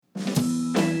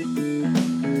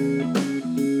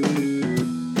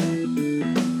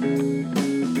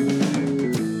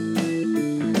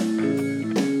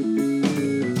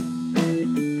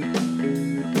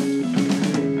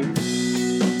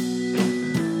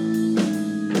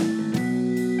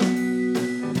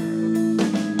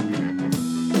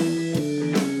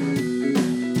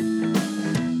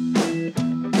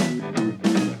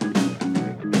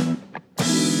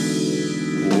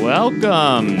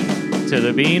Welcome to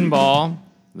the Beanball,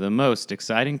 the most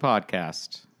exciting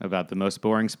podcast about the most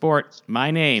boring sport.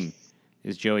 My name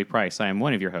is Joey Price. I am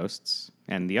one of your hosts,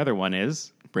 and the other one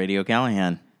is Brady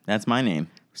O'Callahan. That's my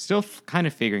name. Still kind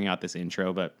of figuring out this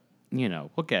intro, but, you know,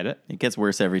 we'll get it. It gets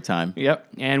worse every time. Yep,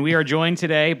 and we are joined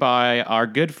today by our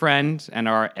good friend and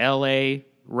our L.A.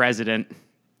 resident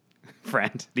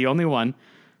friend, the only one,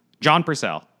 John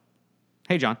Purcell.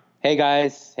 Hey, John. Hey,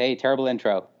 guys. Hey, terrible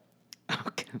intro.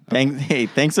 Okay.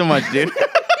 Thanks so much, dude.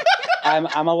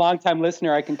 I'm a long-time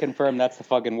listener. I can confirm that's the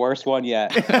fucking worst one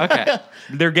yet. Okay.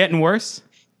 They're getting worse?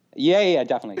 Yeah,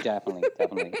 definitely.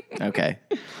 Okay.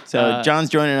 So John's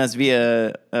joining us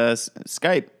via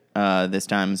Skype this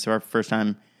time. It's our first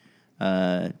time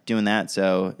doing that.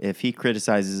 So if he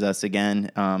criticizes us again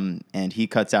and he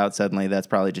cuts out suddenly, that's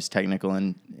probably just technical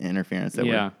interference.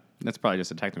 That's probably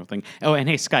just a technical thing. Oh, and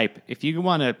hey, Skype, if you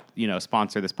want to,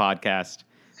 sponsor this podcast,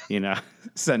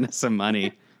 send us some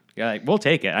money. We'll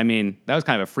take it. I mean, that was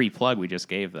kind of a free plug we just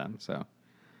gave them. So,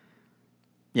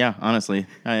 yeah, honestly,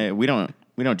 we don't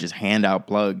just hand out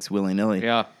plugs willy nilly.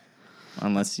 Yeah,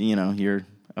 unless you're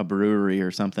a brewery or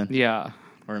something. Yeah,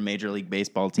 or a Major League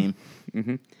Baseball team.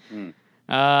 Mm-hmm.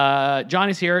 John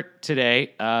is here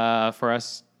today for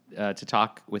us to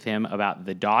talk with him about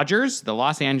the Dodgers, the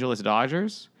Los Angeles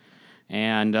Dodgers,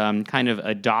 and kind of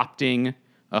adopting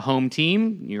a home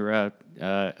team. You're a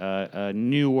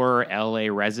newer LA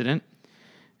resident,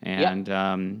 and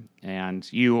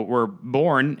and you were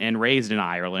born and raised in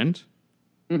Ireland,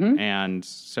 and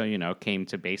so came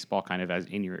to baseball kind of as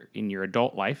in your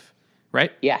adult life,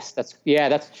 right? Yes, that's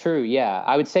true. Yeah,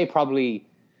 I would say probably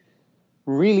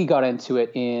really got into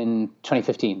it in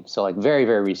 2015, so like very,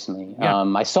 very recently. Yeah.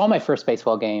 I saw my first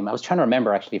baseball game. I was trying to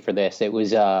remember actually for this. It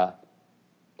was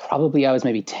probably I was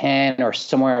maybe 10 or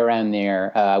somewhere around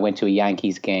there. I went to a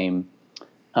Yankees game.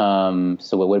 So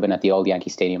it would have been at the old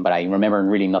Yankee Stadium, but I remember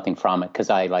really nothing from it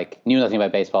because I knew nothing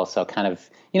about baseball. So kind of,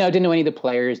 didn't know any of the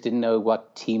players, didn't know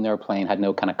what team they were playing, had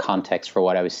no kind of context for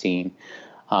what I was seeing.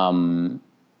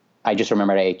 I just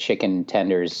remember I ate chicken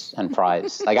tenders and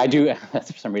fries. I do.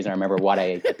 That's for some reason I remember what I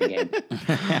ate at the game.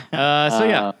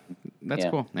 That's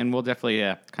cool. And we'll definitely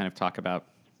kind of talk about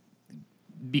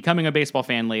becoming a baseball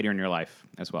fan later in your life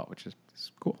as well, which is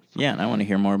cool. Yeah, and I want to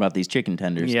hear more about these chicken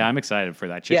tenders. Yeah, I'm excited for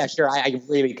that. Chicken. Yeah, sure. I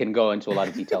really can go into a lot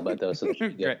of detail about those. So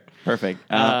Great. Perfect.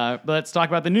 But let's talk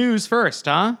about the news first,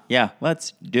 huh? Yeah,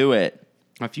 let's do it.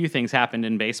 A few things happened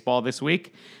in baseball this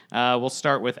week. We'll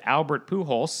start with Albert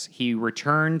Pujols. He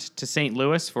returned to St.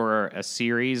 Louis for a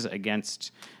series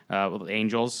against the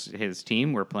Angels. His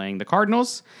team were playing the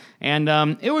Cardinals. And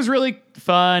it was really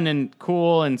fun and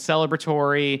cool and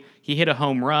celebratory. He hit a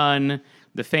home run.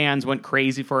 The fans went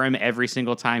crazy for him every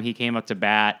single time he came up to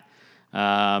bat. He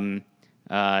hugged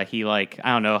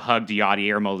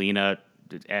Yadier Molina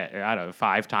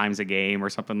 5 times a game or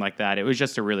something like that. It was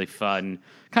just a really fun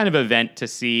kind of event to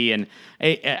see. And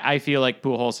I feel like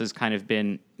Pujols has kind of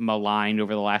been maligned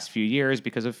over the last few years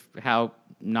because of how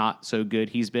not so good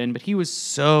he's been. But he was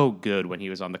so good when he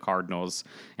was on the Cardinals.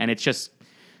 And it's just,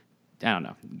 I don't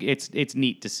know. It's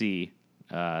neat to see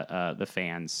the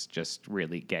fans just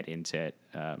really get into it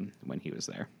when he was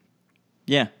there.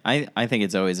 Yeah, I think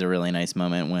it's always a really nice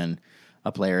moment when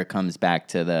a player comes back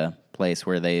to the place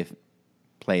where they've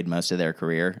played most of their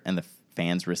career and the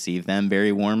fans receive them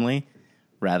very warmly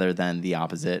rather than the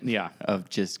opposite of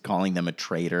just calling them a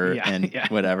traitor and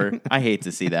whatever. I hate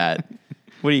to see that.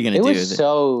 What are you going to do?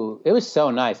 It was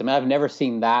so nice. I mean, I've never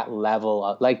seen that level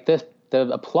of the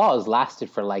applause lasted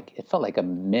for it felt like a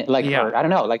minute, I don't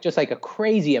know, just a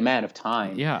crazy amount of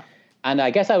time. Yeah. And I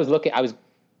guess I'm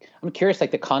curious,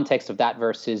 the context of that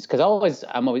versus, because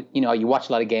I'm always, you watch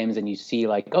a lot of games and you see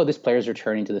this player's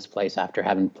returning to this place after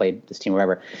having played this team or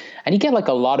whatever. And you get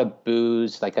a lot of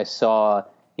boos. I saw,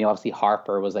 obviously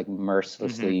Harper was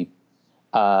mercilessly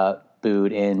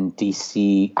booed in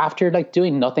DC after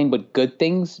doing nothing but good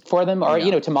things for them or,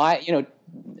 to my,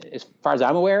 as far as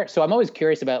I'm aware. So I'm always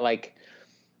curious about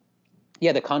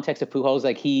the context of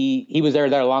Pujols, he was there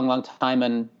a long, long time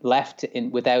and left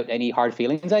without any hard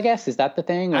feelings, I guess. Is that the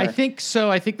thing? Or? I think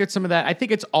so. I think there's some of that. I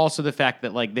think it's also the fact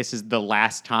that this is the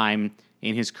last time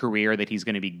in his career that he's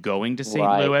going to be going to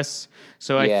St. Louis.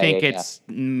 So I think it's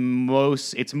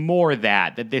more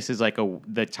that this is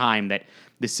the time that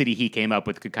the city he came up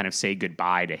with could kind of say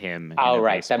goodbye to him. Oh,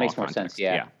 right. That makes more sense.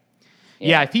 Yeah.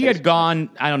 Yeah. If he had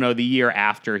gone, I don't know, the year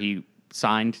after he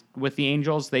signed with the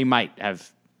Angels, they might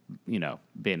have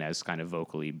been as kind of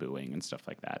vocally booing and stuff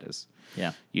like that as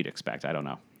you'd expect. I don't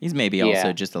know. He's maybe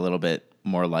also just a little bit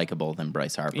more likable than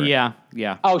Bryce Harper. Yeah.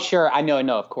 Oh, sure. I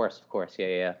know. Of course.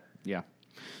 Yeah.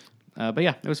 But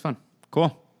yeah, it was fun.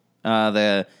 Cool.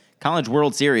 The College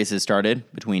World Series has started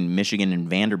between Michigan and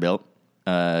Vanderbilt.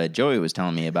 Joey was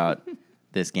telling me about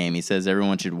this game. He says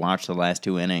everyone should watch the last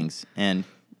 2 innings and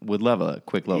would love a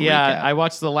quick little recap. I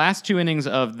watched the last 2 innings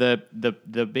of the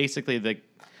basically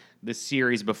the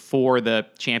series before the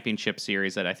championship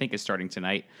series that I think is starting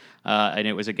tonight, and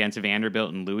it was against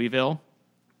Vanderbilt and Louisville.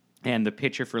 And the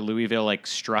pitcher for Louisville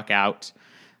struck out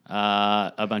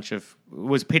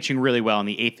was pitching really well in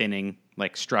the 8th inning,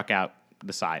 struck out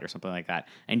the side or something like that,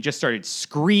 and just started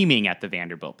screaming at the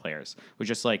Vanderbilt players. Was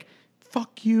just like,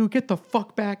 fuck you, get the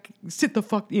fuck back, sit the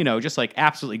fuck, just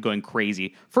absolutely going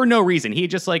crazy for no reason. He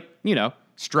just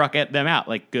struck at them out,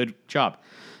 good job.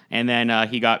 And then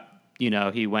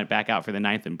he went back out for the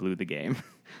 9th and blew the game.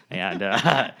 And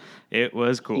it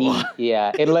was cool.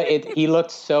 He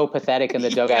looked so pathetic in the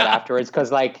dugout afterwards,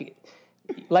 because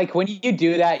when you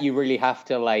do that, you really have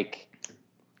to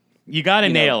you got to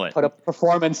nail it. Put a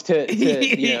performance to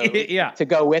to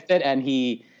go with it, and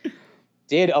he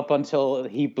did up until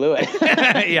he blew it.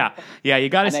 You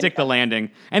got to stick the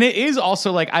landing. And it is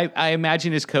also I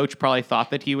imagine his coach probably thought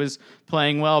that he was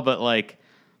playing well, but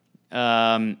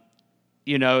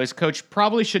his coach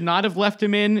probably should not have left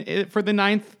him in for the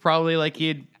 9th. Probably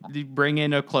he'd bring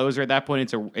in a closer at that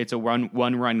point. It's a one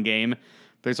run game.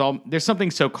 There's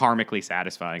something so karmically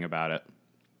satisfying about it.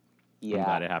 Yeah, I'm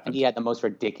glad it happened. And he had the most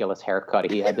ridiculous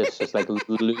haircut. He had this just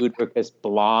ludicrous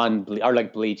blonde, or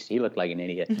bleached. He looked like an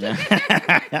idiot.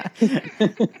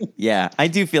 Yeah, I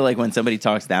do feel like when somebody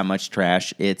talks that much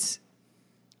trash, it's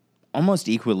almost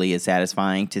equally as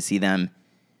satisfying to see them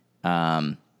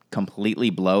completely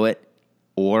blow it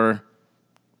or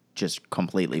just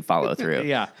completely follow through.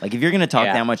 Yeah. If you're going to talk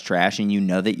that much trash and you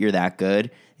know that you're that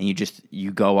good and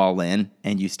you go all in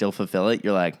and you still fulfill it,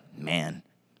 you're like, man,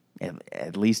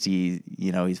 at least he's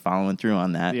following through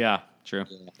on that. Yeah, true.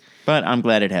 But I'm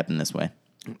glad it happened this way.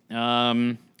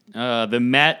 The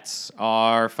Mets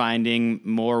are finding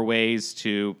more ways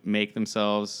to make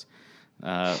themselves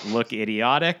look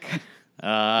idiotic.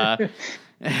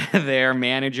 Their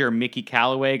manager, Mickey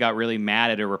Callaway, got really mad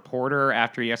at a reporter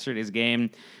after yesterday's game.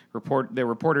 The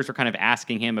reporters were kind of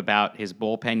asking him about his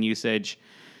bullpen usage.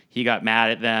 He got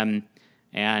mad at them.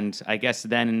 And I guess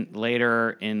then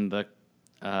later in the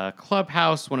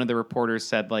clubhouse, one of the reporters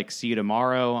said, see you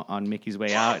tomorrow on Mickey's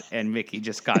way out. And Mickey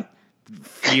just got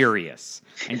furious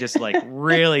and just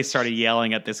really started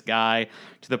yelling at this guy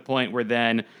to the point where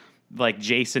then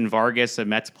Jason Vargas, a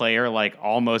Mets player,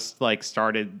 almost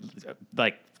started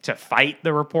to fight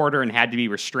the reporter and had to be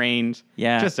restrained.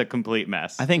 Yeah. Just a complete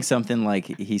mess. I think something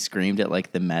he screamed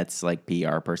at the Mets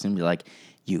PR person, be like,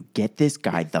 you get this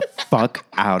guy the fuck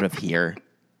out of here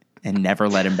and never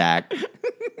let him back.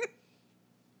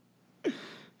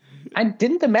 And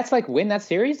didn't the Mets win that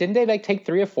series? Didn't they take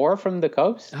 3 or 4 from the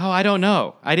Cubs? Oh, I don't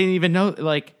know. I didn't even know.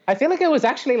 I feel like it was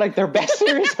actually their best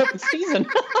series of the season.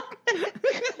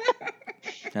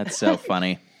 That's so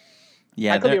funny.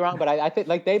 Yeah, I could be wrong, but I think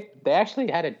they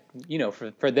actually had a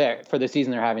for the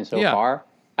season they're having so far.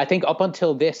 I think up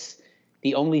until this,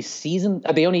 the only series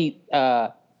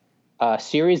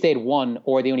they had won,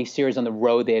 or the only series on the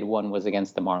road they had won, was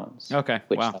against the Marlins. Okay,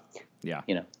 which, wow. Yeah,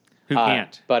 who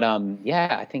can't? But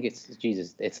I think it's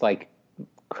Jesus. It's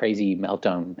crazy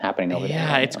meltdown happening over there.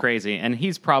 Yeah, it's crazy, and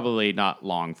he's probably not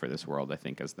long for this world. I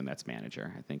think as the Mets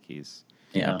manager, I think he's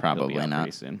probably he'll be out not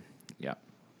pretty soon. Yeah.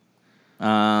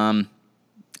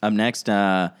 Up next,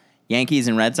 Yankees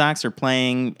and Red Sox are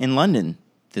playing in London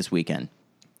this weekend.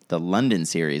 The London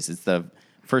series. It's the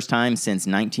first time since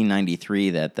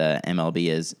 1993 that the MLB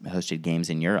has hosted games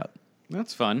in Europe.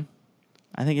 That's fun.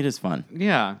 I think it is fun.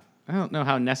 Yeah. I don't know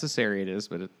how necessary it is,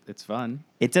 but it's fun.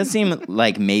 It does seem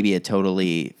like maybe a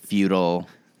totally futile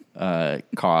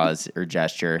cause or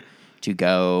gesture to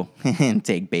go and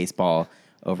take baseball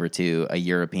over to a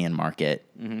European market.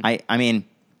 Mm-hmm. I mean,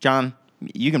 John,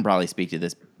 you can probably speak to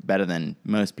this better than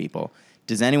most people.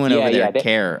 Does anyone over there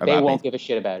care about it? They won't give a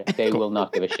shit about it. They will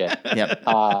not give a shit. Yep.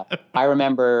 I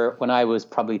remember when I was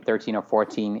probably 13 or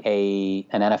 14,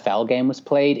 an NFL game was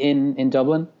played in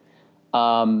Dublin.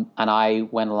 And I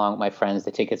went along with my friends.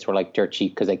 The tickets were dirt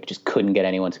cheap because they just couldn't get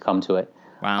anyone to come to it.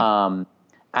 Wow.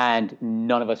 And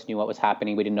none of us knew what was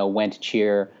happening. We didn't know when to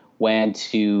cheer, when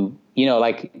to,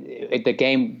 the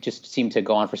game just seemed to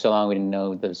go on for so long. We didn't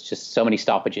know there's just so many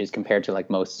stoppages compared to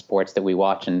most sports that we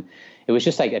watch. And it was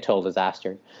just a total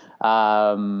disaster.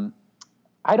 I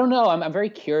don't know. I'm very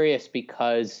curious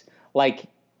because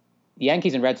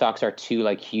Yankees and Red Sox are two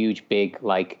huge, big,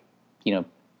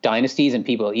 dynasties, and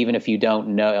people, even if you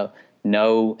don't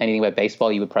know anything about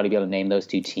baseball, you would probably be able to name those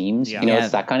two teams. Yeah.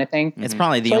 It's that kind of thing. It's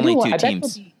probably the only two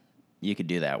teams you could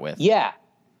do that with. Yeah.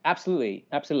 Absolutely.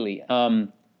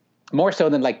 More so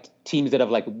than like teams that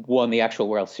have like won the actual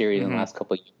World Series in the last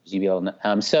couple of years. You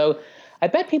will. So I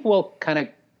bet people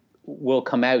will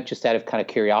come out just out of kind of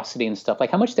curiosity and stuff.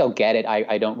 Like how much they'll get it,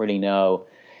 I don't really know.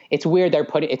 It's weird.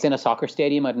 It's in a soccer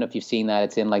stadium. I don't know if you've seen that.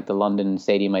 It's in like the London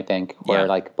Stadium, I think, where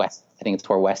like I think it's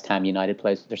where West Ham United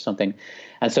plays or something.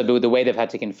 And so the way they've had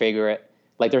to configure it,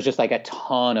 like there's just like a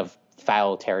ton of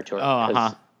foul territory.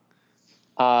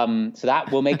 So that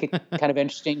will make it kind of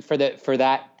interesting for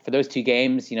those two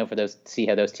games, see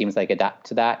how those teams like adapt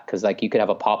to that. Cause like you could have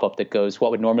a pop-up that goes,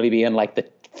 what would normally be in like the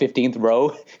 15th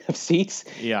row of seats.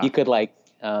 Yeah. You could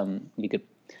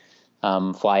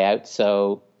fly out.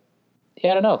 So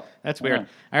yeah, I don't know. That's weird.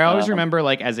 I always remember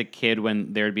like as a kid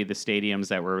when there'd be the stadiums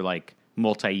that were like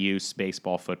multi-use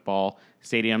baseball, football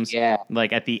stadiums. Yeah.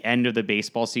 Like at the end of the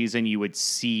baseball season, you would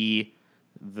see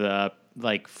the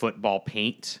like football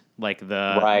paint, like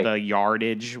the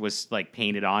yardage was like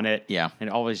painted on it. Yeah. And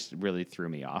it always really threw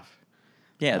me off.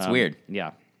 Yeah, it's weird.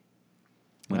 Yeah.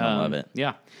 We don't love it.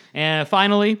 Yeah. And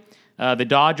finally, the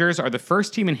Dodgers are the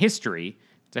first team in history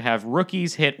to have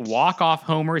rookies hit walk-off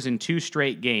homers in 2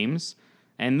 straight games.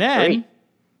 And then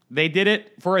they did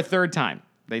it for a third time.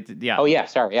 They did, yeah. Oh, yeah.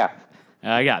 Sorry.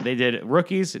 Yeah. They did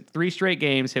rookies, 3 straight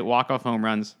games, hit walk-off home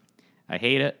runs. I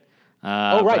hate it.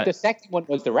 The second one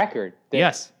was the record.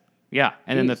 Yes. Yeah.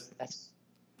 And then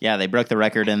they broke the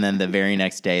record, and then the very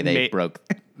next day they broke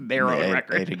their own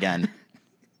record again.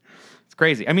 It's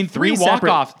crazy. I mean, three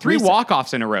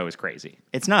walk-offs in a row is crazy.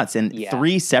 It's nuts. And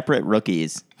 3 separate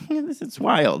rookies. It's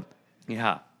wild.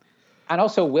 Yeah. And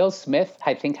also, Will Smith,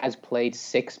 I think, has played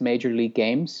 6 major league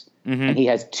games, and he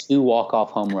has 2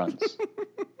 walk-off home runs.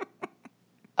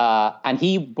 And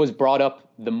he was brought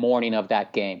up the morning of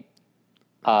that game.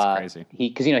 That's crazy.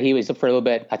 Because he was up for a little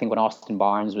bit. I think when Austin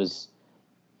Barnes was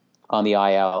on the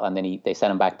IL, and then they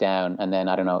sent him back down. And then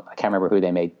I don't know. I can't remember who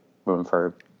they made room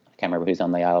for. I can't remember who's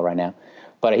on the IL right now.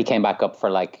 But he came back up for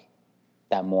like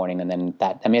that morning, and then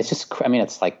that. I mean, it's just. I mean,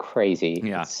 it's like crazy.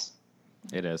 Yeah.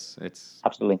 It is. It's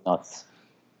absolutely nuts.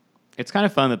 It's kind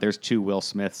of fun that there's 2 Will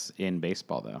Smiths in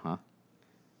baseball, though, huh?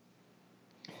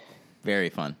 Very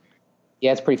fun.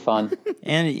 Yeah, it's pretty fun.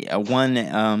 And one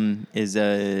is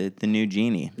the new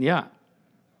Genie. Yeah.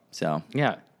 So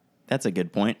yeah, that's a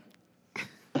good point.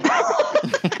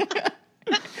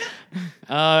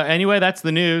 Anyway, that's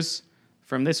the news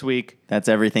from this week. That's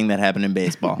everything that happened in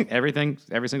baseball. Every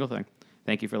single thing.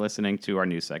 Thank you for listening to our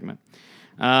news segment.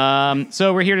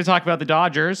 So we're here to talk about the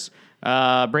Dodgers.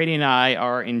 Brady and I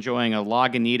are enjoying a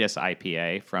Lagunitas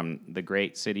IPA from the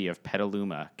great city of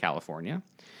Petaluma, California.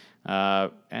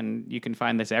 And you can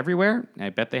find this everywhere. I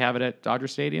bet they have it at Dodger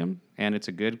Stadium, and it's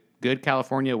a good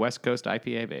California West Coast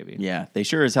IPA, baby. Yeah, they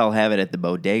sure as hell have it at the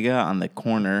bodega on the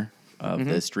corner of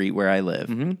the street where I live.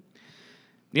 Mm-hmm.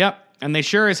 Yep, and they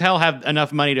sure as hell have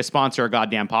enough money to sponsor a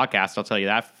goddamn podcast, I'll tell you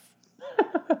that.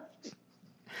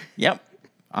 Yep.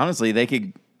 Honestly, they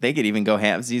could even go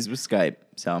halvesies with Skype.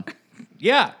 So,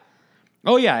 yeah.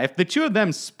 Oh yeah, if the two of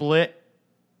them split,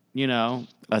 a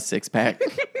 6-pack,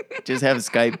 just have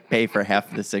Skype pay for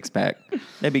half the 6-pack.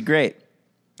 That'd be great.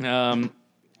 Dodger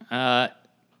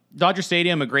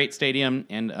Stadium, a great stadium,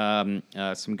 and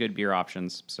some good beer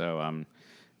options. So,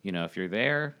 if you're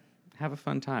there, have a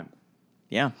fun time.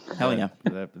 Yeah, hell yeah.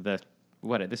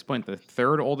 At this point, the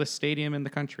 3rd oldest stadium in the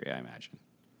country, I imagine.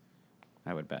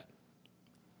 I would bet.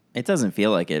 It doesn't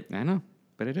feel like it. I know,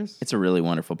 but it is. It's a really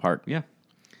wonderful park. Yeah.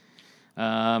 We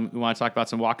want to talk about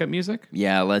some walk-up music?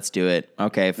 Yeah, let's do it.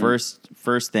 Okay,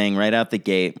 first thing, right out the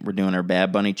gate, we're doing our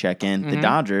Bad Bunny check-in. The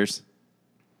Dodgers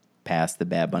passed the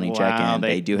Bad Bunny check-in.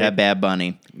 They have Bad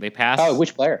Bunny. They passed? Oh,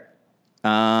 which player?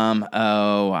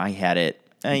 I had it.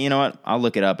 You know what? I'll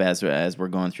look it up as we're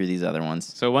going through these other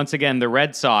ones. So once again, the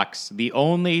Red Sox, the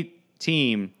only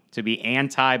team to be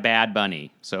anti-Bad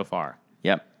Bunny so far.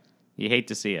 Yep. You hate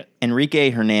to see it. Enrique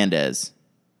Hernandez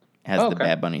has the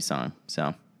Bad Bunny song.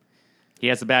 So he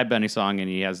has the Bad Bunny song, and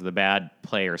he has the Bad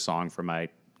Player song for my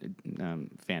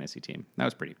fantasy team. That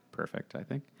was pretty perfect, I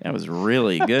think. That was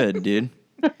really good, dude.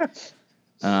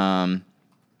 Let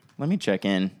me check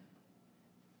in.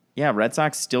 Yeah, Red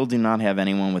Sox still do not have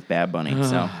anyone with Bad Bunny.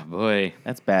 So boy,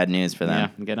 that's bad news for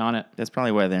them. Yeah, get on it. That's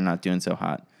probably why they're not doing so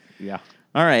hot. Yeah.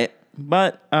 All right,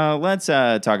 but let's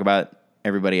talk about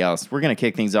everybody else. We're going to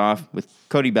kick things off with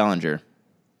Cody Bellinger.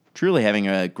 Truly having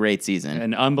a great season.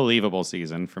 An unbelievable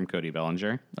season from Cody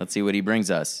Bellinger. Let's see what he brings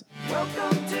us.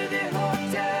 Welcome to the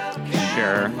Hotel California.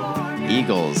 Sure.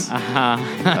 Eagles.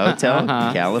 Hotel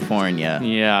California.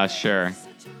 Yeah, sure.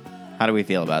 How do we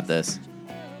feel about this?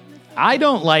 I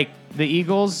don't like the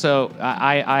Eagles, so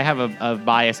I have a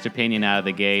biased opinion out of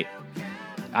the gate.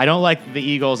 I don't like the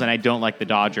Eagles, and I don't like the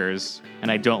Dodgers,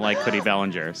 and I don't like Cody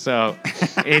Bellinger. So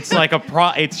it's like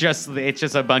it's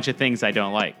just a bunch of things I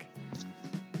don't like.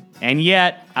 And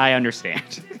yet I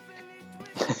understand.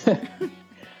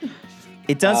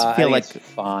 It does I feel think like it's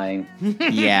fine.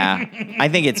 yeah. I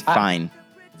think it's fine.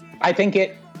 I think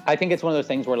it's one of those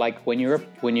things where like when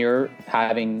you're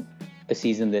having the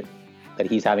season that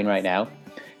he's having right now,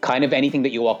 kind of anything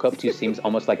that you walk up to seems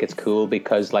almost like it's cool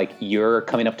because like you're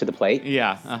coming up to the plate.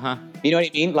 Yeah. Uh-huh. You know what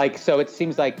I mean? Like, so it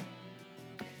seems like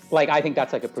I think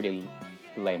that's like a pretty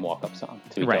lame walk-up song,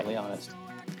 to be totally honest.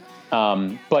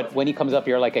 But when he comes up,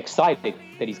 you're like excited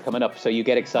that he's coming up. So you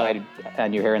get excited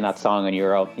and you're hearing that song and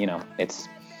you're all, you know, it's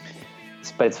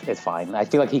fine. I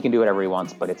feel like he can do whatever he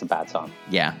wants, but it's a bad song.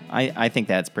 Yeah, I think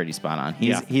that's pretty spot on.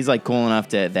 He's like cool enough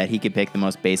that he could pick the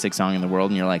most basic song in the world,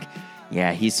 and you're like,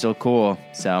 yeah, he's still cool.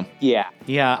 So Yeah.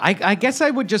 I guess I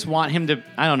would just want him to.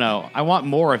 I don't know. I want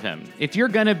more of him. If you're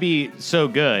gonna be so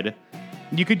good,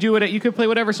 you could do it. You could play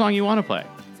whatever song you want to play.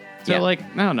 So like,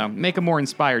 I don't know, make a more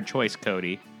inspired choice,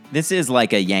 Cody. this is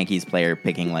like a Yankees player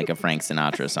picking like a Frank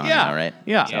Sinatra song, now, right?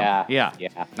 Yeah. Yeah.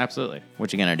 Yeah. Absolutely.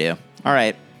 What you gonna do? All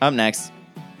right, up next,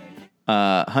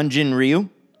 Hyunjin Ryu.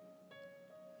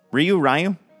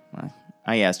 Ryu?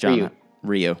 I asked John.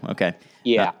 Ryu. Okay.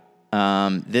 Yeah.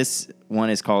 This one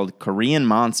is called Korean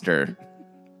Monster.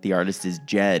 The artist is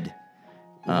Jed.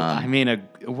 I mean,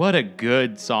 what a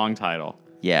good song title.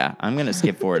 Yeah, I'm going to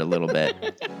skip forward a little bit.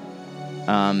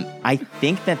 I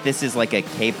think that this is like a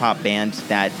K-pop band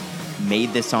that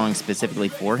made this song specifically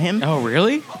for him. Oh,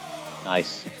 really?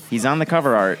 Nice. He's on the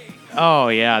cover art. Oh,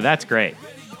 yeah, that's great.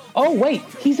 Oh, wait.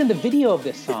 He's in the video of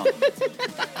this song.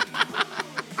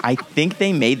 I think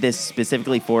they made this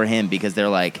specifically for him because they're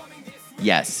like,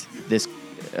 yes, this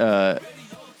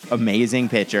amazing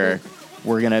pitcher,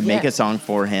 we're going to make a song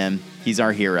for him. He's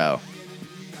our hero.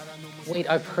 Wait,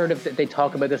 I've heard of that. They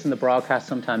talk about this in the broadcast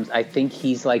sometimes. I think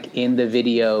he's like in the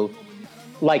video,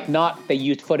 like not they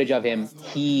used footage of him.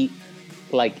 He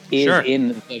like is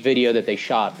in the video that they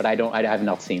shot, but I have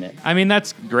not seen it. I mean,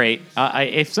 that's great.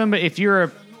 If you're a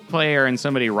player and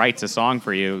somebody writes a song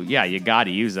for you, yeah, you got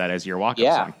to use that as your walk-up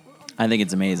song. I think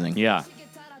it's amazing. Yeah,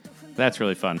 that's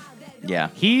really fun. Yeah.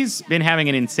 He's been having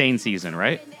an insane season,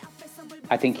 right?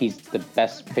 I think he's the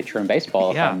best pitcher in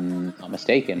baseball, if I'm not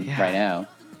mistaken, right now.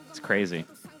 It's crazy.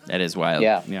 That is wild.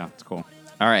 Yeah. Yeah, it's cool.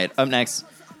 All right, up next,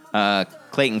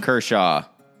 Clayton Kershaw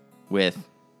with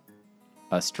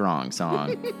a strong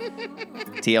song.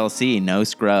 TLC, No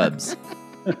Scrubs.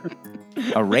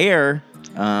 A rare.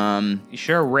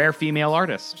 Sure, rare female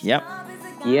artist. Yep.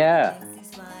 Yeah.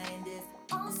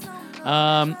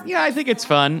 Yeah, I think it's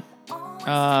fun.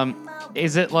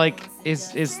 Is it like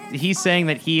is he saying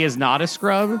that he is not a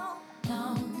scrub?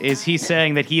 Is he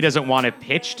saying that he doesn't want to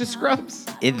pitch to scrubs?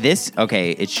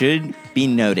 It should be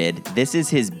noted, this is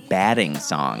his batting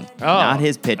song, not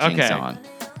his pitching song.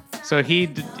 So he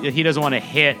doesn't want to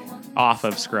hit off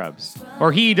of scrubs,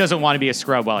 or he doesn't want to be a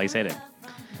scrub while he's hitting.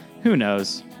 Who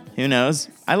knows? Who knows?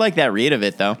 I like that read of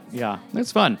it, though. Yeah,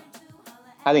 it's fun.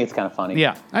 I think it's kind of funny.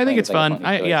 Yeah, I think it's like a fun.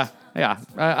 funny choice.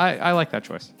 I like that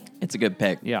choice. It's a good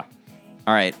pick. Yeah.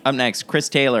 All right, up next, Chris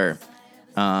Taylor.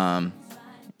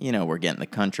 We're getting the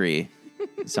country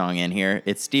song in here.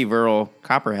 It's Steve Earle,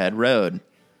 Copperhead Road.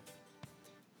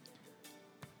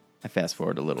 I fast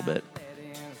forward a little bit.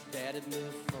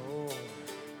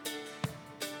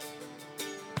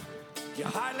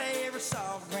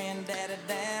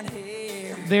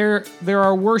 There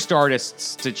are worse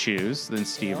artists to choose than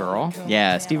Steve Earle.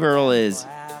 Yeah, Steve Earle is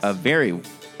a very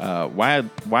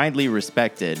widely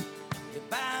respected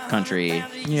country,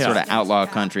 sort of outlaw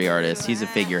country artist. He's a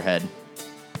figurehead.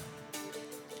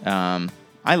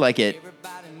 I like it.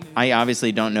 I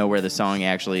obviously don't know where the song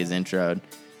actually is introed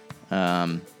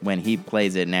when he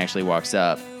plays it and actually walks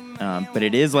up. But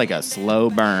it is like a slow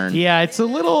burn. Yeah, it's a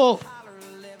little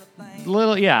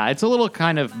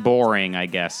kind of boring, I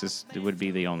guess. It would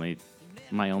be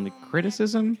my only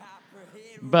criticism.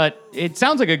 But it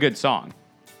sounds like a good song.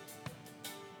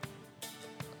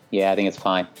 Yeah, I think it's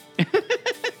fine.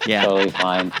 Yeah. Totally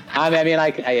fine.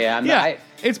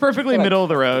 It's perfectly middle of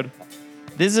the road.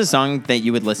 This is a song that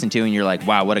you would listen to and you're like,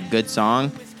 wow, what a good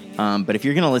song. But if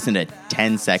you're going to listen to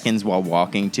 10 seconds while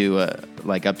walking to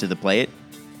up to the plate,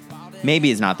 maybe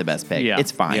it's not the best pick. Yeah.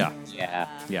 It's fine.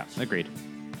 Yeah, agreed.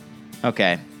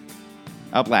 Okay.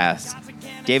 Up last,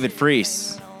 David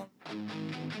Freese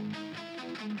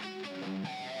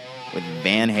with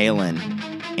Van Halen,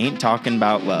 Ain't Talking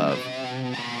About Love.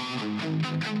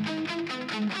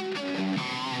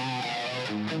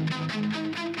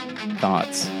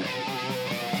 Thoughts?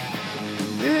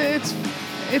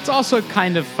 It's also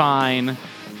kind of fine.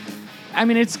 I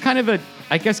mean, it's kind of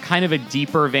a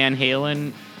deeper Van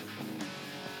Halen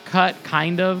cut,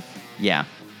 kind of. Yeah.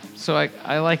 So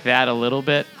I like that a little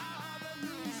bit.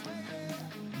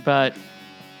 But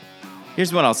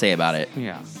Here's what I'll say about it.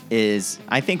 yeah. Is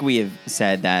I think we have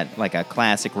said that like a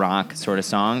classic rock sort of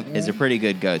song is a pretty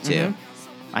good go-to.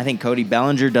 Mm-hmm. I think Cody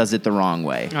Bellinger does it the wrong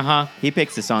way. Uh-huh. He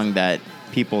picks a song that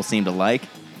people seem to like,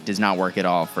 does not work at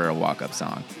all for a walk-up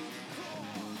song.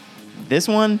 This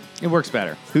one, It works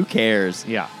better. who cares?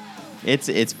 Yeah.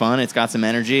 It's fun. It's got some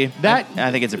energy. That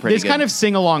I think it's a pretty this good. kind of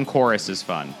sing-along chorus is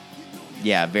fun.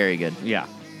 Yeah, very good. Yeah.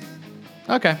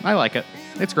 Okay, I like it.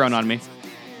 It's grown on me.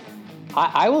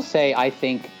 I will say, I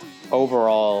think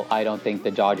overall, I don't think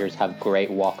the Dodgers have great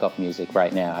walk-up music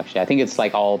right now. Actually, I think it's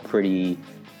like all pretty,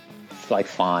 like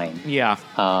fine. Yeah.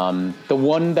 The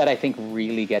one that I think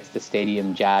really gets the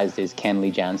stadium jazzed is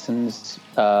Kenley Jansen's,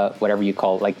 whatever you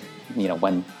call it, like, you know,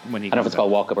 when When he I don't know if comes it's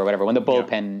called out. walk-up or whatever. When the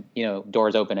bullpen, you know,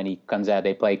 doors open and he comes out,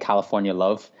 they play California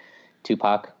Love,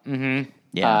 Tupac. Mm-hmm.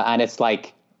 Yeah. And it's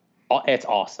like, it's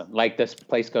awesome. Like this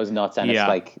place goes nuts, and Yeah. it's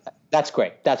like, that's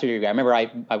great. That's really great. I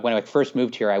remember when I first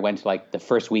moved here, I went to like the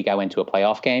first week I went to a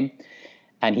playoff game,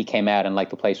 and he came out and like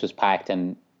the place was packed,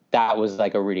 and that was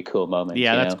like a really cool moment.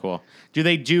 Yeah, you that's know? cool. Do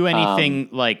they do anything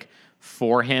like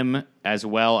for him as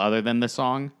well, other than the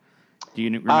song? Do you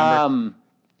remember?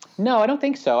 No, I don't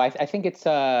think so. I think it's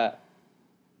I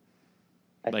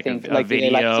Like think a like do they,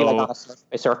 like, video. see, like, on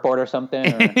a surfboard or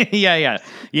something. Or? yeah.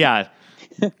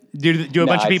 Do a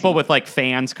bunch of I've people seen- with like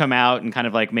fans come out and kind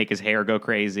of like make his hair go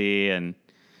crazy and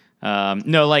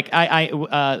no, like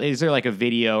is there like a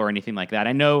video or anything like that?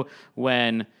 I know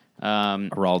when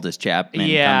Araldus Chapman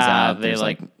Yeah, comes out. they, There's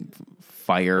like,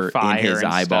 fire in fire his and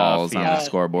eyeballs stuff, on yeah. the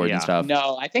scoreboard Yeah. and stuff.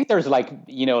 No, I think there's like,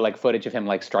 you know, like footage of him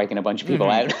like striking a bunch of people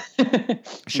out.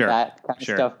 Sure, That kind of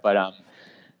sure. stuff. But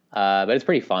it's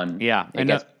pretty fun. Yeah, It I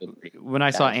know. gets pretty When I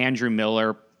saw fast. Andrew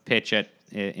Miller pitch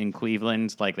in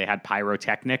Cleveland, like they had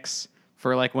pyrotechnics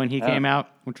for like when he came out,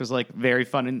 which was like very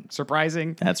fun and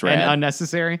surprising. That's and rad.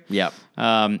 unnecessary. Yep.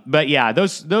 But yeah,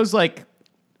 those like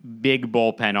big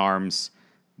bullpen arms,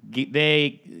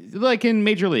 they like in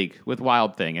Major League with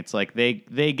Wild Thing. It's like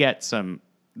they get some.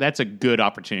 That's a good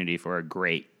opportunity for a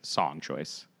great song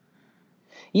choice.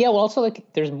 Yeah, well, also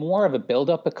like there's more of a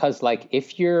build-up because like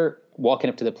if you're walking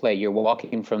up to the plate, you're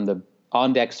walking from the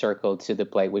on-deck circle to the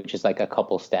plate, which is like a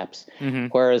couple steps.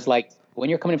 Whereas like when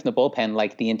you're coming in from the bullpen,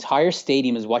 like the entire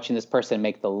stadium is watching this person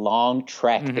make the long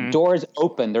trek. The doors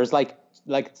open. There's like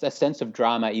a sense of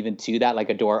drama even to that, like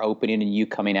a door opening and you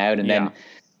coming out, and then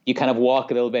you kind of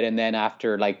walk a little bit, and then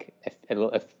after like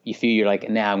if you feel you're like,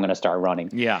 now I'm going to start running.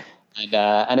 Yeah.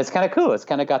 And it's kind of cool. It's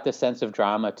kind of got this sense of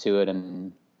drama to it,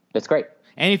 and it's great.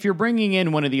 And if you're bringing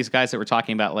in one of these guys that we're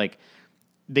talking about, like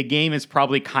the game is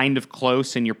probably kind of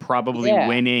close and you're probably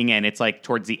winning, and it's like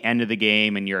towards the end of the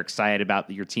game and you're excited about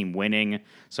your team winning.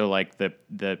 So like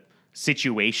the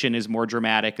situation is more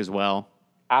dramatic as well.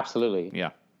 Absolutely.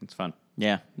 Yeah, it's fun.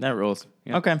 Yeah, that rules.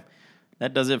 Yeah. Okay.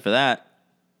 That does it for that.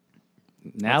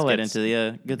 Now Let's get into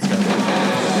the good stuff.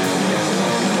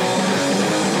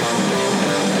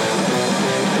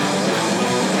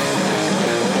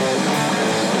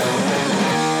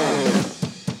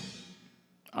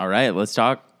 All right, let's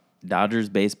talk Dodgers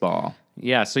baseball.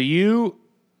 Yeah, so you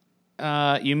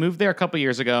moved there a couple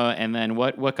years ago, and then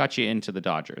what got you into the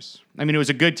Dodgers? I mean, it was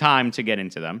a good time to get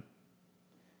into them.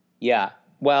 Yeah.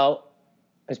 Well,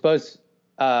 I suppose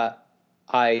I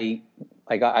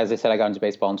got, as I said, I got into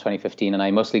baseball in 2015, and I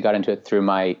mostly got into it through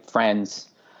my friends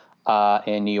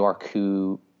in New York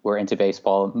who were into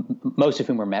baseball, most of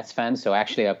whom were Mets fans. So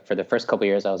actually, for the first couple of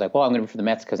years, I was like, well, I'm going to root for the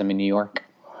Mets because I'm in New York.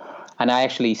 And I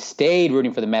actually stayed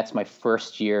rooting for the Mets my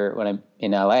first year when I'm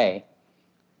in LA.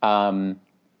 And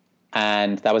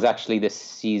that was actually this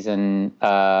season.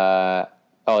 That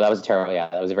was terrible. Yeah,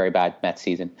 that was a very bad Mets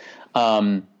season.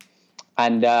 And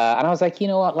I was like, you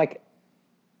know what? Like,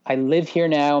 I live here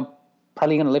now,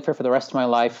 probably going to live here for the rest of my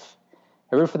life.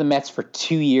 I rooted for the Mets for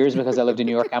 2 years because I lived in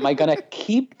New York. Am I going to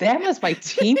keep them as my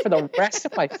team for the rest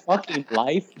of my fucking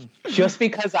life just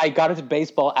because I got into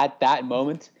baseball at that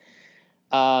moment?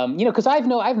 Because I have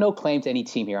no claim to any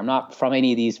team here. I'm not from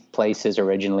any of these places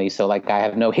originally, so like I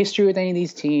have no history with any of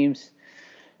these teams.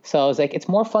 So I was like, it's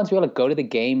more fun to be able to go to the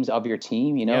games of your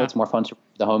team. You know, Yeah. It's more fun to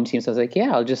the home team. So I was like,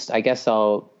 yeah, I guess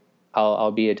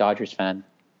I'll be a Dodgers fan.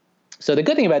 So the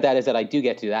good thing about that is that I do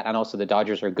get to do that, and also the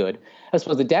Dodgers are good. I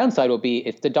suppose the downside will be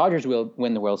if the Dodgers will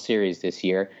win the World Series this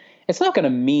year, it's not going to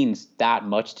mean that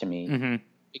much to me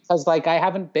because like I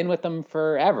haven't been with them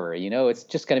forever. You know, it's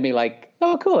just going to be like,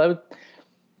 oh, cool.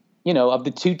 Of the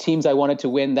two teams I wanted to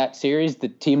win that series, the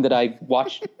team that I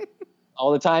watched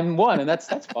all the time won, and that's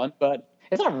fun. But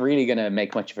it's not really going to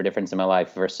make much of a difference in my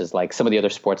life versus like some of the other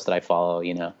sports that I follow,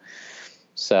 you know.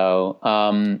 So,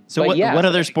 what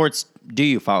other sports do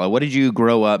you follow? What did you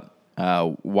grow up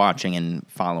watching and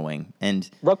following? And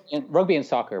rugby and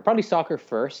soccer, probably soccer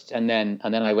first, and then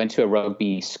I went to a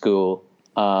rugby school.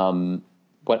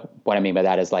 What I mean by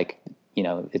that is like, you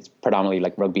know, it's predominantly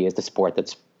like rugby is the sport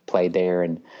that's played there,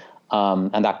 and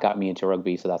that got me into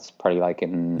rugby. So that's probably like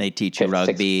in they teach you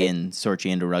rugby and sort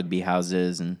you into rugby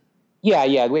houses and.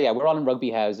 Yeah, we're all in rugby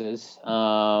houses.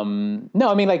 No,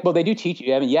 I mean, like, well, they do teach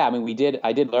you. I mean,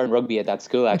 I did learn rugby at that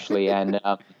school actually, and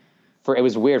it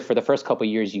was weird. For the first couple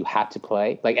of years, you had to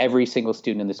play. Like every single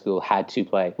student in the school had to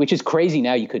play, which is crazy.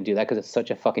 Now you couldn't do that because it's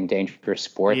such a fucking dangerous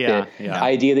sport. Yeah, The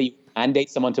idea that you mandate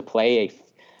someone to play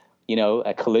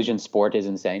a collision sport is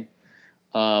insane.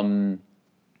 But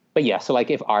yeah, so like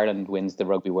if Ireland wins the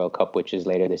Rugby World Cup, which is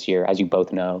later this year, as you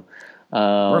both know,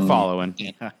 we're following.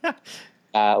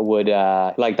 that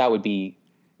would be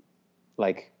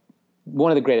like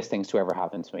one of the greatest things to ever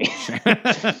happen to me.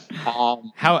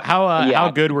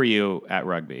 How good were you at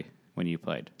rugby when you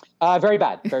played? Very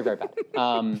bad, very, very bad.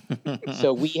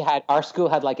 So our school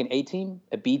had like an A team,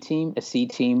 a B team, a C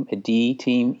team, a D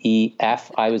team, E,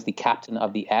 F. I was the captain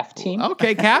of the F team.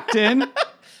 Okay, captain.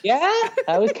 Yeah,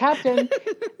 I was captain.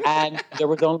 And there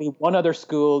was only one other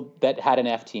school that had an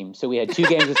F team. So we had 2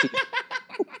 games a season.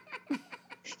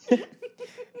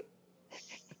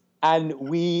 And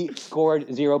we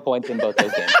scored 0 points in both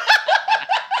those games.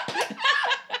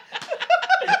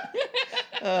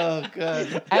 Oh,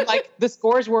 God. And like the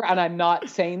scores were, and I'm not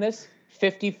saying this,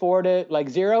 54 to like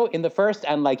 0 in the first,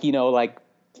 and like, you know, like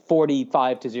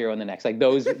 45 to 0 in the next. Like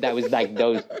that was like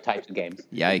those types of games.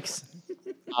 Yikes.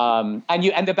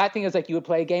 And the bad thing is like you would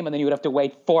play a game and then you would have to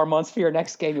wait 4 months for your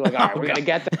next game. You're like, all right, we're gonna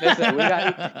get this.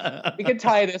 We can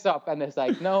tie this up, and it's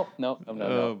like, no.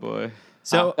 Oh boy.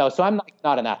 So I'm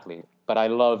not an athlete, but I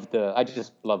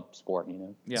just love sport, you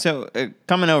know. Yeah. So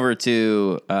coming over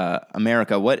to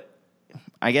America,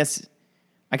 I guess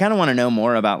I kind of want to know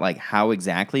more about like how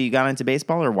exactly you got into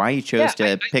baseball or why you chose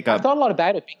to pick up. I thought a lot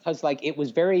about it because like it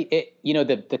was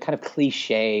the kind of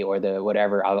cliche or the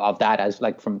whatever of that as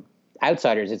like from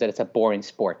outsiders is that it's a boring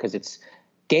sport because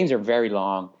games are very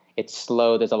long. It's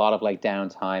slow. There's a lot of like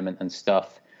downtime and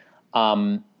stuff.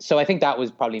 So I think that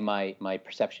was probably my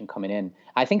perception coming in.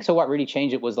 I think so. What really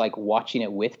changed it was like watching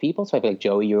it with people. So I feel like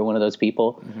Joey, you were one of those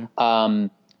people. Mm-hmm. And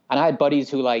I had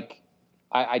buddies who like,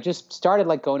 I just started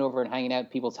like going over and hanging out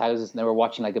at people's houses and they were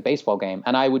watching like a baseball game,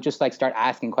 and I would just like start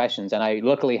asking questions. And I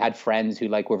luckily had friends who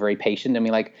like were very patient and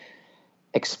me like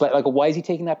explain like, why is he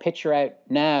taking that pitcher out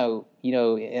now? You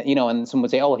know, and someone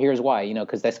would say, oh, here's why, you know,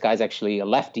 because this guy's actually a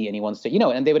lefty and he wants to, you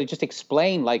know, and they would just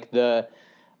explain like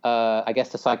I guess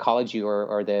the psychology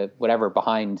or the whatever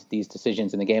behind these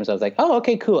decisions in the games. I was like, oh,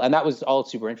 okay, cool. And that was all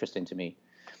super interesting to me.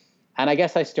 And I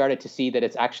guess I started to see that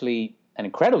it's actually an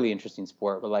incredibly interesting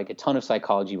sport with like a ton of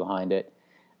psychology behind it.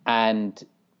 And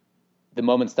the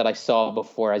moments that I saw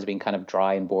before as being kind of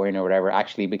dry and boring or whatever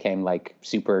actually became like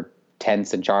super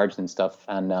tense and charged and stuff.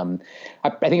 And I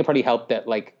think it probably helped that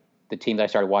like the team that I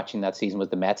started watching that season was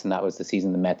the Mets, and that was the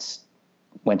season the Mets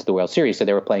went to the World Series. So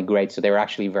they were playing great. So they were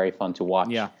actually very fun to watch.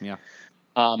 Yeah.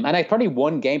 And I probably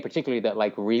one game particularly that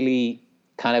like really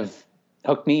kind of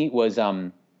hooked me was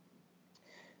so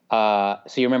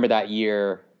you remember that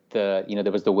year there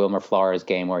was the Wilmer Flores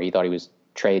game where he thought he was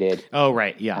traded. Oh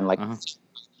right, yeah. And like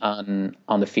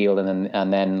on the field,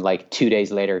 and then like 2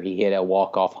 days later he hit a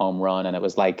walk-off home run, and it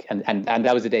was like and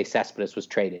that was the day Cespedes was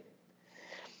traded.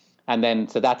 And then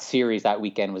so that series that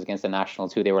weekend was against the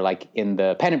Nationals, who they were like in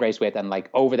the pennant race with, and like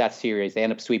over that series they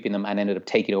ended up sweeping them and ended up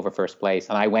taking over first place.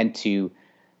 And I went to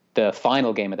the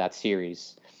final game of that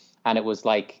series, and it was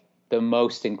like the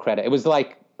most incredible. It was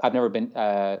like I've never been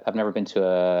to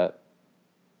a.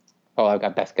 Oh, I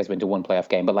guess I've been to one playoff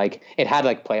game, but like it had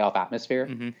like playoff atmosphere.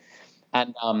 Mm-hmm.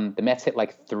 And the Mets hit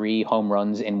like 3 home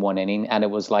runs in 1 inning, and it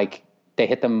was like they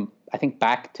hit them, I think,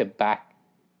 back to back.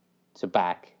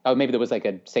 Oh, maybe there was like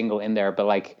a single in there, but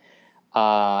like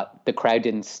the crowd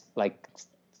didn't like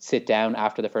sit down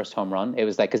after the first home run. It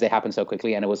was like because they happened so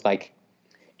quickly, and it was like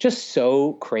just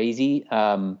so crazy.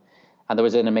 And there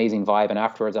was an amazing vibe. And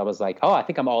afterwards I was like, oh, I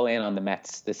think I'm all in on the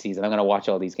Mets this season. I'm going to watch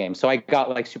all these games. So I got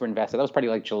like super invested. That was probably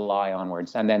like July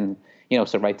onwards. And then,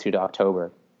 so right through to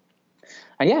October.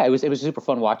 And yeah, it was super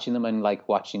fun watching them and like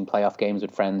watching playoff games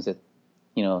with friends at,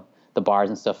 the bars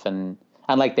and stuff. And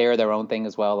like they're their own thing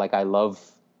as well. Like I love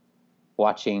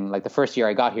watching, like the first year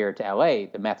I got here to LA,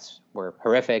 the Mets were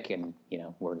horrific and,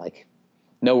 were like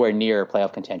nowhere near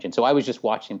playoff contention. So I was just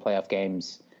watching playoff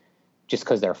games just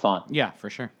because they're fun. Yeah, for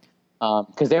sure.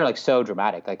 because they're like so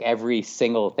dramatic. Like every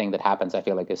single thing that happens, I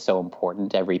feel like is so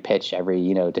important. Every pitch,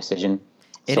 every decision.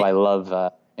 So I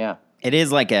love. It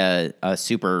is like a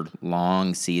super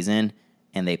long season,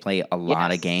 and they play a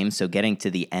lot of games. So getting to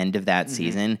the end of that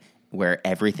season, where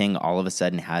everything all of a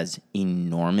sudden has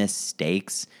enormous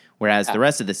stakes, whereas the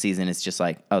rest of the season is just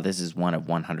like, oh, this is one of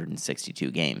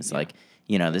 162 games. Like,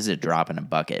 this is a drop in a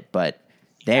bucket. But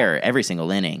every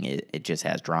single inning, it just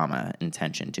has drama and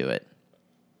tension to it.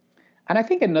 And I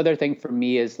think another thing for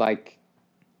me is like,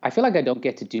 I feel like I don't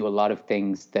get to do a lot of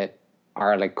things that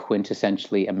are like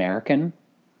quintessentially American.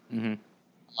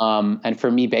 And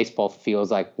for me, baseball feels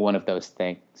like one of those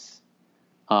things.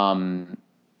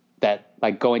 That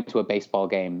like going to a baseball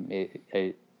game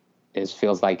it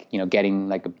feels like getting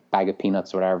like a bag of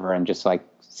peanuts or whatever and just like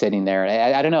sitting there.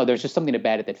 I don't know. There's just something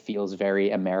about it that feels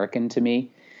very American to me.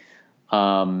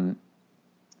 I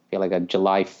feel like a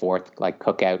July 4th like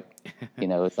cookout.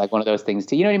 It's like one of those things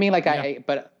too. You know what I mean? Like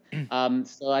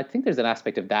so I think there's an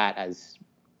aspect of that as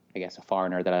I guess a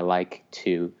foreigner that I like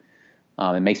too.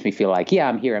 It makes me feel like,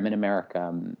 I'm here. I'm in America.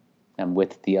 I'm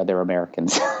with the other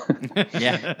Americans.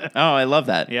 Yeah. Oh, I love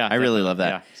that. Yeah, I really love that.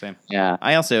 Yeah, same. Yeah.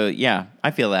 I also,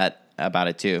 I feel that about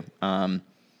it too.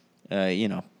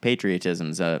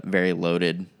 Patriotism's a very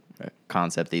loaded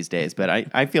concept these days, but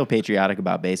I feel patriotic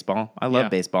about baseball. I love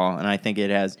baseball, and I think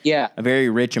it has a very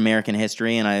rich American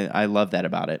history, and I love that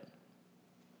about it.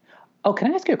 Oh,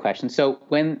 can I ask you a question? So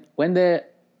when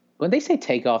they say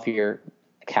take off your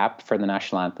cap for the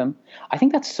national anthem, I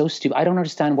think that's so stupid. I don't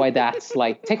understand why that's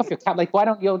like take off your cap. Like, why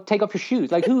don't you take off your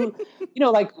shoes? Like, who,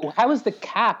 like, how is the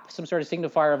cap some sort of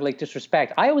signifier of like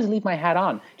disrespect? I always leave my hat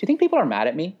on. Do you think people are mad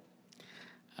at me?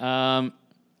 I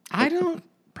don't.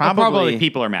 Probably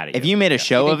people are mad at you. If you made a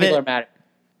show of People it, are mad.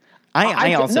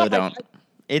 I also don't.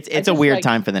 It's a weird like,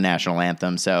 time for the national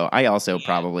anthem, so I also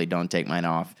probably don't take mine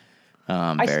off.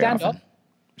 I very stand often. up.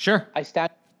 Sure. I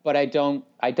stand, but I don't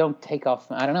take off.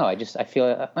 I don't know. I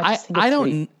feel. I just think it's I don't.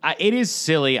 pretty- It is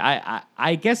silly.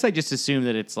 I guess I just assume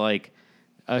that it's like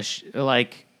it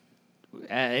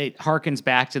harkens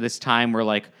back to this time where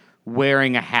like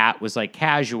wearing a hat was like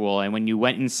casual, and when you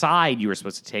went inside, you were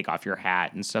supposed to take off your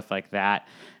hat and stuff like that.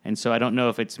 And so I don't know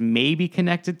if it's maybe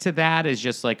connected to that as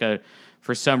just like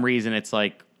for some reason it's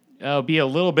like, be a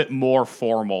little bit more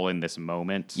formal in this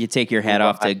moment. You take your hat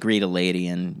off to greet a lady,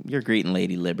 and you're greeting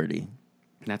Lady Liberty.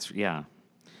 That's we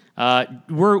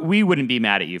wouldn't be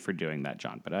mad at you for doing that,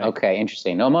 John. But okay,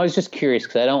 interesting. No, I'm always just curious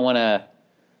because I don't want to,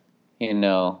 I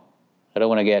don't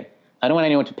want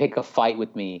anyone to pick a fight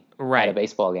with me at a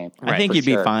baseball game. I think you'd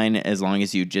be fine as long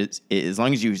as you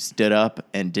stood up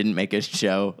and didn't make a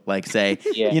show. Like say,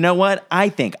 you know what? I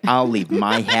think I'll leave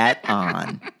my hat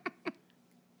on.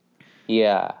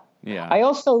 Yeah. Yeah.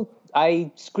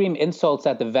 I scream insults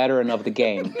at the veteran of the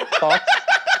game. Thoughts?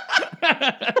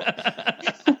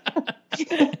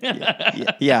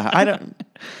 Yeah, I don't.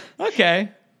 Okay.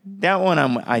 That one,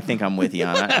 I think I'm with you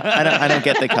on. I don't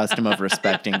get the custom of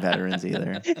respecting veterans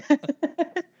either.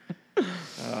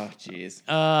 Oh, jeez.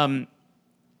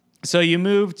 So you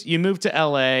moved to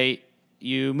LA.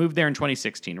 You moved there in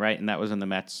 2016, right? And that was when the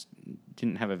Mets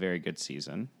didn't have a very good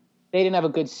season. They didn't have a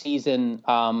good season.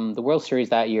 The World Series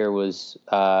that year was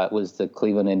the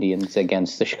Cleveland Indians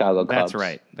against the Chicago Cubs.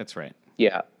 That's right.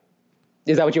 Yeah.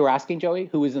 Is that what you were asking, Joey?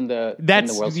 Who was in the World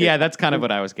Series? Yeah, that's kind of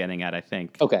what I was getting at, I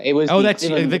think. Okay, it was. That's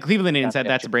the Cleveland Indians.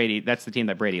 That's Brady. That's the team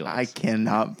that Brady likes. I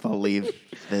cannot believe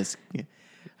this.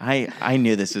 I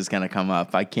knew this was going to come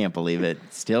up. I can't believe it.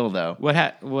 Still, though.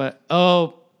 What?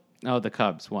 Oh, the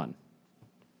Cubs won.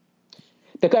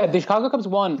 The Chicago Cubs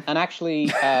won, and actually,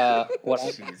 what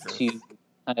I had to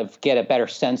kind of get a better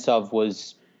sense of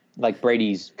was like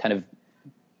Brady's kind of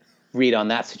read on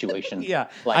that situation. Yeah,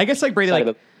 I guess like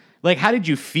Brady, like how did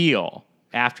you feel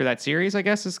after that series? I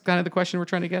guess is kind of the question we're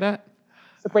trying to get at.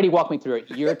 So Brady, walk me through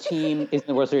it. Your team is in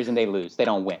the World Series and they lose. They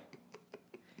don't win.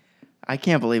 I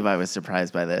can't believe I was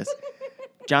surprised by this.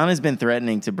 John has been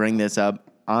threatening to bring this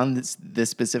up on this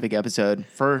specific episode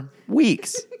for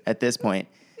weeks at this point,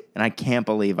 and I can't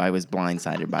believe I was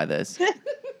blindsided by this.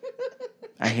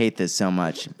 I hate this so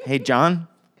much. Hey, John,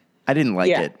 I didn't like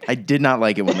it. I did not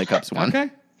like it when the Cubs won. Okay.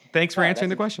 Thanks for answering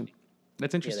the question.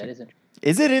 That's interesting. Yeah, that is interesting.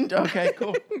 Is it? Okay,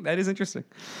 cool. That is interesting.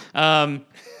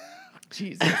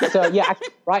 Jesus. So yeah,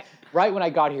 right when I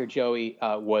got here, Joey,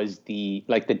 was the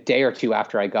day or two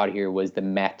after I got here was the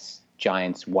Mets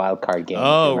Giants wild card game.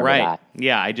 Oh, right. That?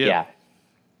 Yeah, I do. Yeah.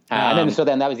 So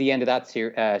then that was the end of that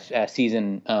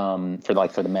season for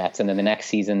the Mets, and then the next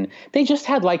season they just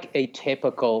had like a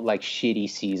typical like shitty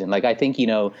season. Like I think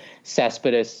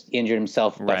Cespedes injured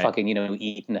himself by fucking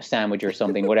eating a sandwich or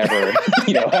something, whatever.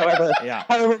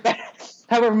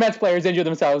 However Mets players injure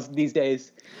themselves these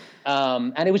days,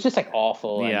 and it was just like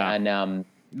awful. Yeah, and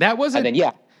that was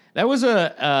that was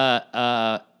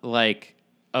like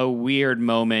a weird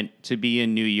moment to be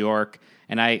in New York.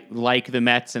 And I like the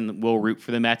Mets and will root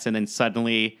for the Mets. And then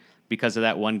suddenly, because of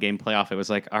that one game playoff, it was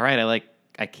like, all right,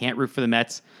 I can't root for the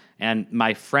Mets. And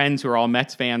my friends who are all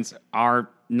Mets fans are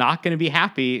not going to be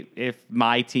happy if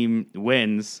my team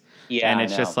wins. Yeah, and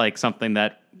it's just like something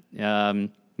that,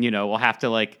 we'll have to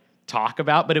like talk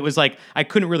about. But it was like, I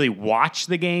couldn't really watch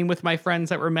the game with my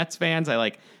friends that were Mets fans. I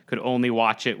like could only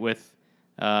watch it with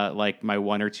like my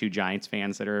one or two Giants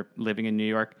fans that are living in New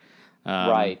York.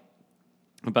 Right.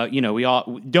 But we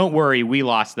all don't worry. We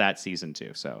lost that season too.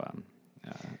 So,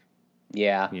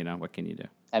 yeah. What can you do?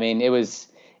 I mean, it was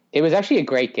actually a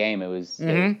great game. It was.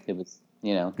 Yeah,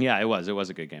 it was. It was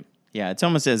a good game. Yeah, it's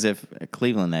almost as if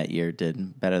Cleveland that year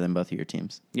did better than both of your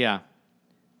teams. Yeah.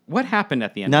 What happened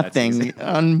at the end? Nothing. Of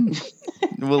that season?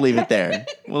 We'll leave it there.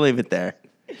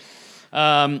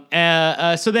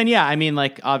 So then, I mean,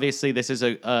 like obviously, this is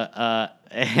a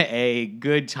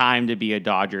good time to be a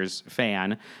Dodgers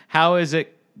fan. How has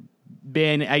it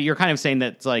been? You're kind of saying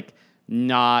that it's like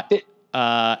not,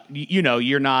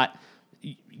 you're not.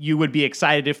 You would be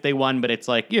excited if they won, but it's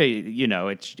like,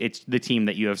 it's the team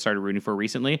that you have started rooting for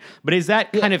recently. But is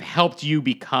that kind of helped you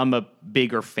become a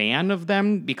bigger fan of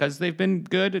them because they've been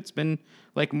good? It's been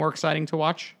like more exciting to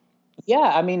watch.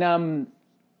 Yeah, I mean,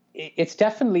 it's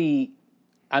definitely.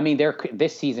 I mean,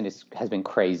 this season has been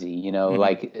crazy.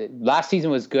 Like last season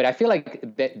was good. I feel like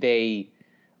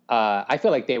I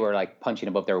feel like they were like punching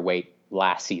above their weight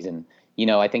last season.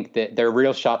 I think that their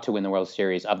real shot to win the World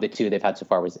Series of the two they've had so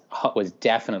far was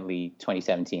definitely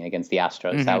 2017 against the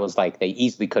Astros. Mm-hmm. That was like they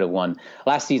easily could have won.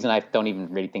 Last season, I don't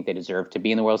even really think they deserved to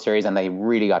be in the World Series, and they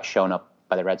really got shown up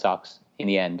by the Red Sox in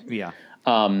the end. Yeah,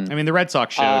 I mean the Red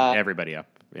Sox showed everybody up.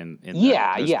 In those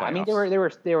playoffs. I mean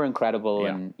they were incredible,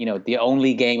 and the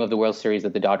only game of the World Series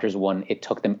that the Dodgers won, it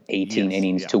took them 18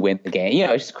 innings to win the game.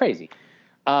 It's just crazy.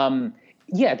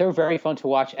 They're very fun to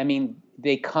watch. I mean,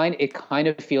 it kind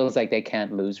of feels like they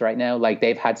can't lose right now. Like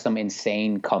they've had some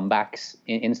insane comebacks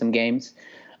in some games.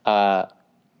 The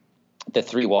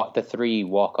three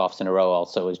walk-offs in a row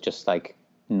also is just like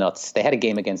nuts. They had a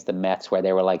game against the Mets where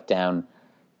they were like down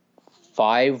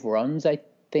 5 runs, I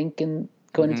think,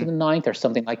 going into the 9th or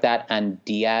something like that, and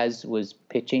Diaz was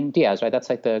pitching. Diaz, right? That's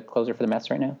like the closer for the Mets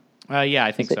right now. Yeah,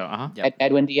 I think so. Yep.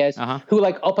 Edwin Diaz, who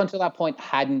like up until that point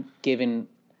hadn't given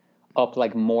up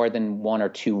like more than 1 or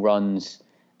 2 runs,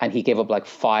 and he gave up like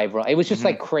 5 runs. It was just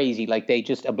like crazy. Like they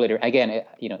just obliterated. Again,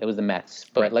 it was the Mets,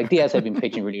 but like Diaz had been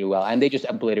pitching really well, and they just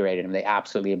obliterated him. They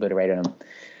absolutely obliterated him.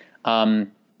 I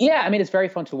mean, it's very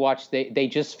fun to watch. They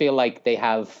just feel like they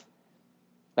have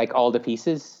like all the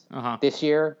pieces this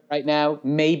year right now.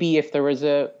 Maybe if there was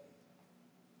a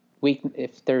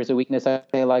weakness, I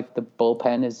feel like the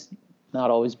bullpen has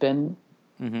not always been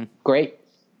great,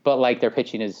 but like their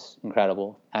pitching is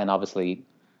incredible, and obviously,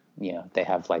 they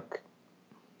have like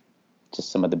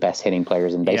just some of the best hitting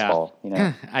players in baseball.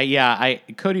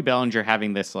 Cody Bellinger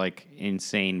having this like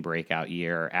insane breakout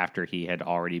year after he had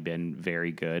already been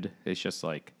very good. It's just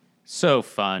like so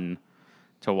fun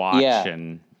to watch,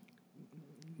 and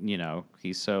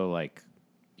he's so like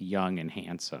young and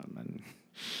handsome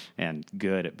and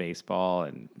good at baseball,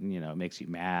 and it makes you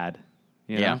mad.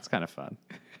 It's kind of fun.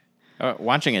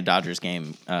 Watching a Dodgers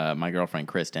game, my girlfriend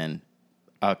Kristen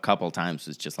a couple times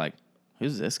was just like,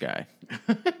 "Who's this guy?"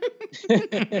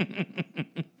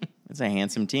 It's a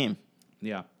handsome team.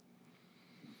 Yeah.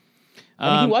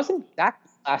 I mean, he wasn't that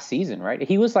last season, right?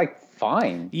 He was like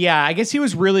fine. Yeah, I guess he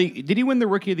was really. Did he win the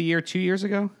Rookie of the Year 2 years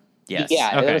ago? Yes.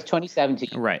 Yeah, okay. It was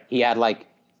 2017. Right. He had like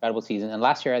incredible season, and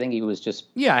last year I think he was just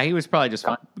he was probably just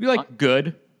like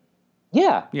good.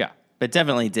 Yeah. But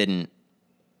definitely didn't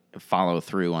follow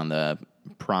through on the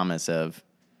promise of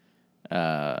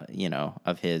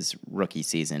of his rookie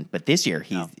season. But this year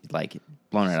he's like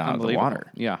blown it out of the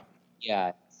water. Yeah.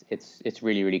 It's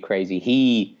really, really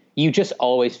crazy. You just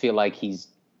always feel like he's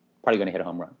probably going to hit a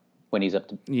home run when he's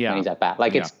when he's at bat.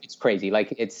 Like it's crazy.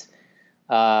 Like it's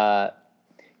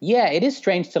it is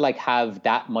strange to like have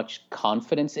that much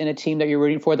confidence in a team that you're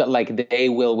rooting for, that like they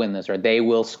will win this, or they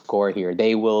will score here,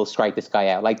 they will strike this guy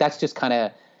out. Like that's just kind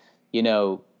of,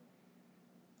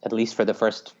 at least for the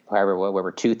first, however,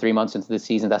 we're 2-3 months into the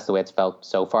season, that's the way it's felt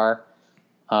so far.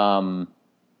 I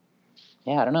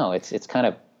don't know. It's kind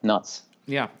of nuts.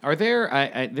 Yeah. Are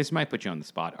there, this might put you on the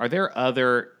spot, are there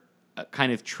other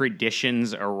kind of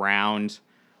traditions around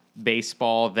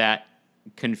baseball that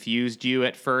confused you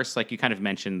at first? Like you kind of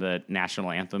mentioned the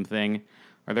national anthem thing.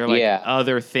 Are there like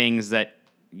other things that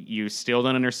you still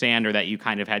don't understand or that you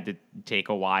kind of had to take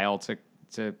a while to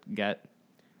get?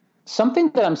 Something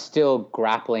that I'm still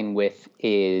grappling with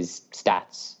is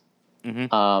stats.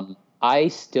 Mm-hmm. I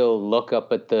still look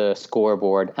up at the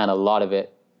scoreboard, and a lot of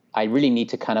it, I really need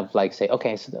to kind of like say,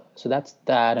 okay, so that's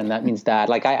that, and that means that.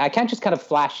 Like I can't just kind of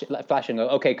flash and go,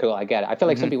 okay, cool, I get it. I feel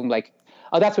like some people like,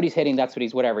 oh, that's what he's hitting, that's what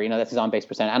he's whatever, that's his on base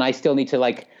percent, and I still need to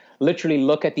like literally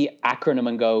look at the acronym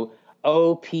and go,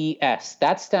 OPS.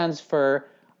 That stands for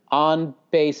on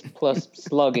base plus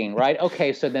slugging, right?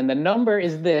 Okay, so then the number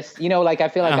is this. Like I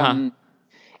feel like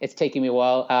it's taking me a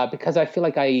while because I feel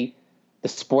like the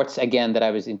sports again that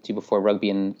I was into before, rugby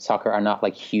and soccer, are not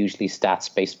like hugely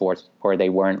stats-based sports, or they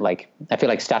weren't like. I feel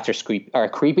like stats are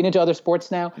creeping into other sports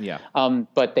now. Yeah.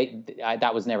 But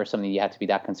that was never something you had to be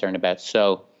that concerned about.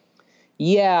 So,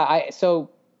 yeah, so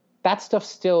that stuff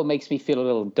still makes me feel a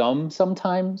little dumb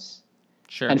sometimes.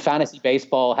 Sure. And fantasy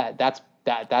baseball, that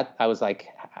I was like,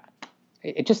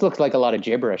 it just looks like a lot of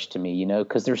gibberish to me,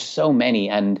 because there's so many,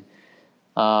 and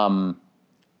I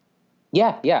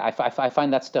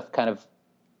find that stuff kind of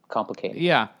complicated.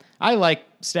 Yeah, I like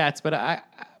stats, but I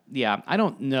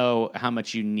don't know how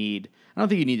much you need. I don't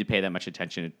think you need to pay that much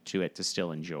attention to it to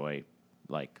still enjoy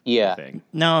the thing.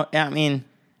 No, I mean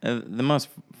the most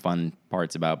fun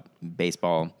parts about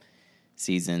baseball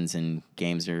seasons and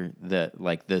games are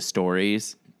the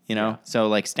stories, Yeah. So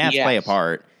like stats play a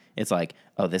part. It's like,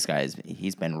 oh, this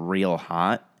he's been real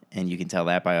hot, and you can tell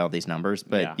that by all these numbers.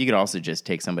 But you could also just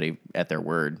take somebody at their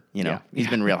word. He's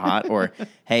been real hot, or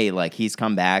hey, like he's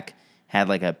come back, had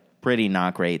like a pretty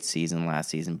not great season last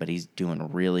season, but he's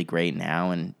doing really great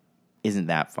now, and isn't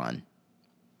that fun?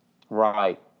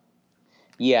 Right.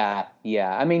 Yeah.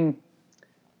 I mean,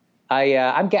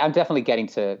 I'm definitely getting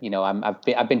to,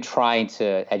 I've been trying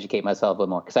to educate myself a little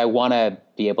more because I want to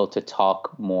be able to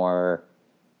talk more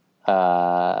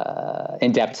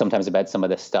in depth sometimes about some of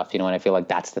this stuff, and I feel like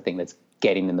that's the thing that's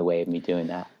getting in the way of me doing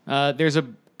that. There's a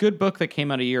good book that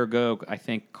came out a year ago, I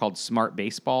think, called Smart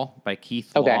Baseball by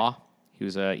Keith Law. He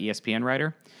was a ESPN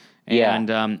writer,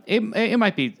 and it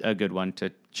might be a good one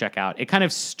to check out. It kind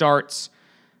of starts.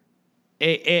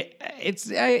 It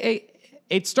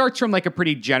starts from like a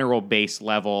pretty general base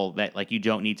level that like you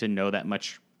don't need to know that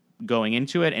much going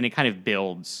into it, and it kind of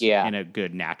builds in a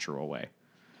good natural way.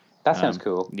 That sounds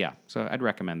cool. Yeah, so I'd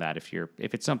recommend that if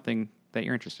it's something that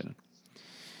you're interested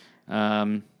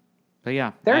in. But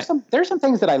yeah, there's some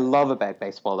things that I love about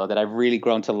baseball though that I've really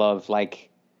grown to love. Like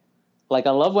I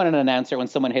love when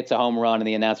someone hits a home run and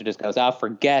the announcer just goes, "Oh,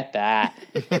 forget that."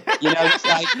 It's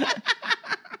like,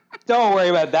 don't worry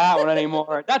about that one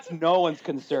anymore. That's no one's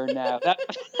concern now.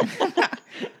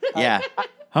 Yeah,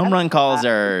 home run calls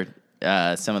are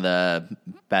some of the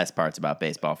best parts about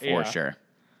baseball for sure.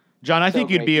 John, I think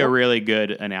you'd be a really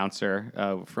good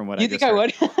announcer from what I just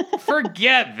heard. You think I would?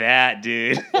 Forget that,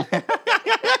 dude.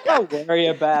 Don't worry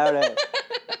about it.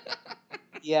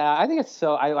 Yeah, I think it's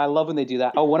so... I love when they do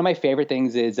that. Oh, one of my favorite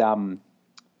things is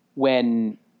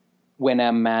when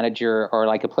a manager or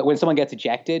like when someone gets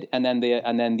ejected and then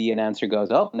the announcer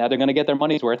goes, "Oh, now they're going to get their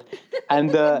money's worth,"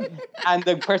 and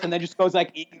the person then just goes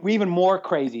like even more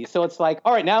crazy. So it's like,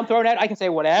 all right, now I'm thrown out. I can say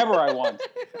whatever I want.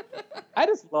 I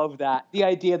just love that, the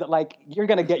idea that like you're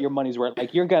going to get your money's worth.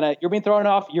 Like you're being thrown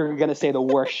off. You're going to say the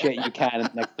worst shit you can in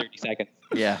the next 30 seconds.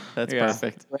 Yeah, that's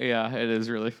perfect. Yeah, it is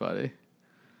really funny.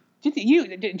 Do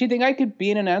you think I could be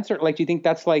an announcer? Like, do you think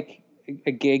that's like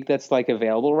a gig that's like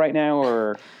available right now,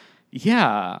 or?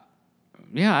 Yeah,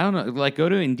 I don't know. Like, go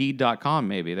to Indeed.com.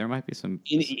 Maybe there might be some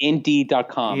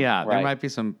Indeed.com. Yeah, right. There might be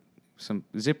some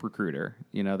ZipRecruiter.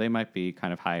 They might be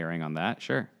kind of hiring on that.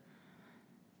 Sure.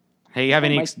 Hey, do you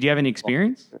have any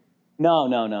experience?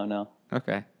 No.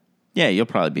 Okay. Yeah, you'll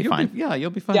probably be fine.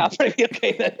 You'll be fine. Yeah, I'll probably be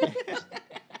okay then.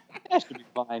 That should be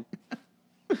fine.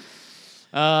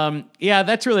 Yeah,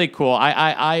 that's really cool.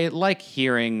 I like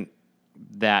hearing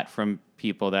that from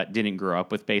people that didn't grow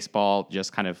up with baseball,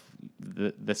 just kind of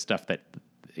the stuff that,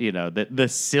 the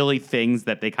silly things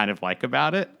that they kind of like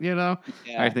about it, Yeah.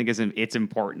 I think it's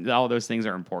important. All those things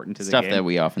are important to the stuff game. that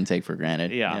we often take for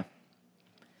granted. Yeah.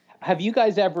 Have you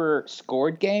guys ever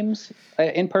scored games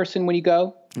in person when you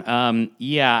go?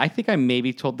 Yeah, I think I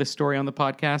maybe told this story on the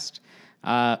podcast.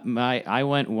 I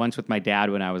went once with my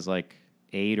dad when I was like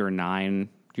 8 or 9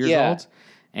 years old,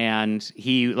 and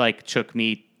he like took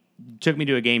me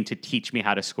to a game to teach me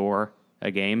how to score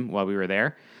a game while we were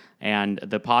there. and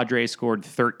the Padres scored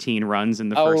 13 runs in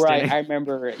the Oh, first right. inning. I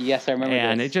remember. Yes, I remember.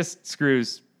 And this. it just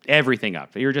screws everything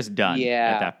up. You're just done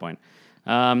Yeah. at that point.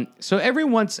 So every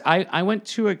once I went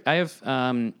to I have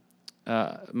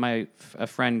a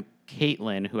friend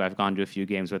Caitlin who I've gone to a few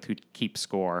games with who keeps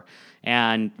score,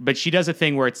 but she does a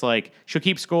thing where it's like she'll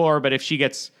keep score, but if she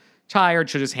gets tired,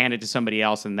 she'll just hand it to somebody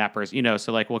else, and that person,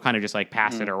 so like we'll kind of just like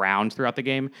pass it around throughout the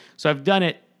game. So I've done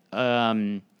it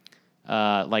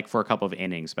like for a couple of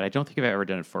innings, but I don't think I've ever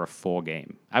done it for a full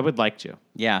game. I would like to.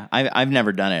 Yeah, I've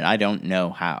never done it. I don't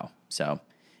know how. So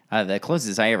the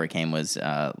closest I ever came was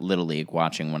Little League,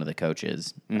 watching one of the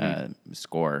coaches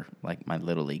score like my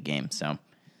Little League game. So,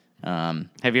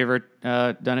 have you ever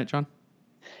done it, John?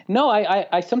 No,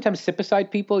 I sometimes sit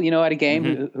beside people, at a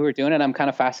game who are doing it. And I'm kind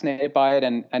of fascinated by it,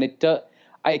 and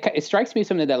it strikes me as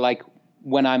something that like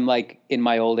when I'm like in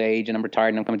my old age and I'm retired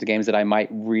and I'm coming to games that I might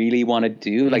really want to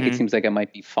do. Like it seems like it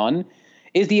might be fun.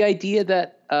 Is the idea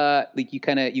that like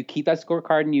you keep that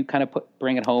scorecard and you kind of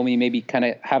bring it home and you maybe kind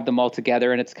of have them all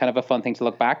together and it's kind of a fun thing to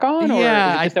look back on, or is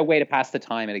it just a way to pass the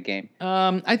time at a game?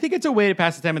 I think it's a way to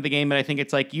pass the time at the game, but I think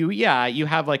it's like you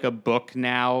have like a book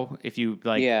now. If you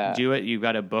do it, you've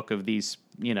got a book of these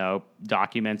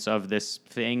documents of this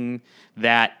thing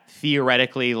that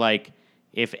theoretically like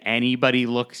if anybody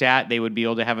looks at, they would be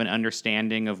able to have an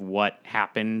understanding of what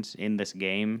happened in this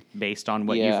game based on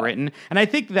what you've written. And I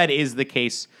think that is the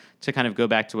case, to kind of go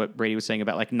back to what Brady was saying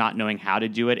about like not knowing how to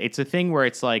do it. It's a thing where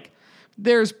it's like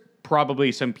there's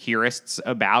probably some purists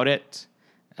about it,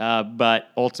 but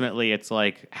ultimately it's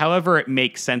like however it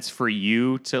makes sense for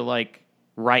you to like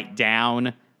write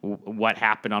down what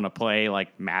happened on a play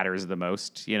like matters the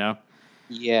most,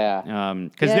 Yeah.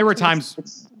 Because there were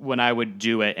times when I would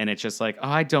do it and it's just like,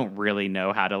 I don't really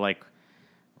know how to like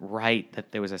write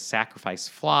that there was a sacrifice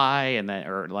fly and then,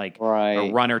 or like a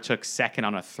runner took second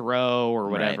on a throw or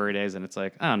whatever it is. And it's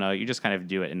like, I don't know. You just kind of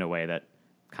do it in a way that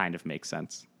kind of makes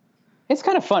sense. It's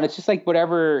kind of fun. It's just like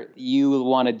whatever you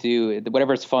want to do,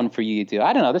 whatever's fun for you to do.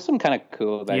 I don't know. There's something kind of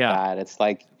cool about that. It's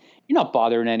like, you're not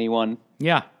bothering anyone.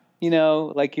 Yeah.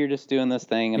 Like you're just doing this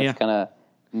thing and it's kind of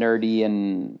nerdy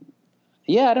and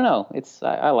I don't know.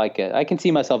 I like it. I can see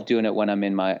myself doing it when I'm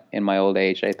in my old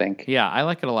age, I think. Yeah, I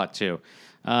like it a lot too.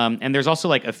 And there's also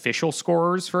like official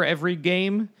scorers for every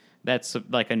game. That's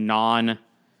like a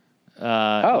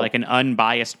like an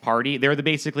unbiased party. They're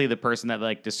basically the person that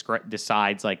like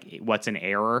decides like what's an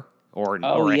error or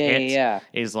a hit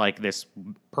is like this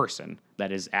person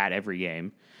that is at every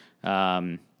game.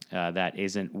 That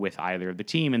isn't with either of the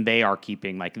team, and they are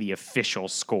keeping like the official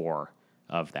score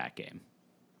of that game.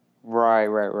 Right.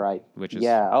 Which is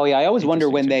I always wonder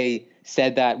when they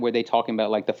said that, were they talking about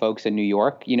like the folks in New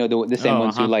York, the same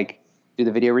ones who like do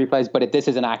the video replays, but this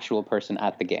is an actual person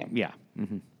at the game. Yeah.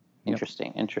 Mm-hmm.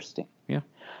 Interesting. Yeah.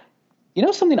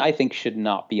 Something I think should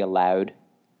not be allowed.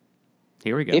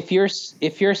 Here we go. If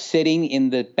you're sitting in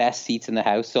the best seats in the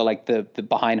house, so like the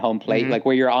behind home plate, like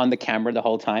where you're on the camera the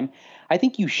whole time, I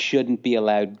think you shouldn't be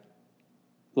allowed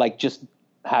like just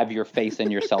have your face in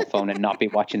your cell phone and not be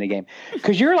watching the game.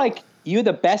 Because you're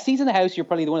the best seats in the house, you're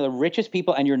probably one of the richest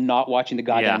people and you're not watching the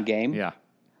goddamn game. Yeah.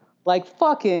 Like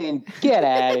fucking get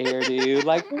out of here, dude.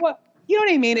 Like what? You know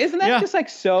what I mean? Isn't that just like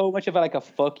so much of a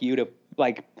fuck you to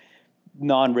like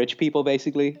non-rich people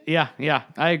basically? Yeah,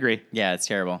 I agree. Yeah, it's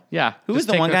terrible. Yeah. Who was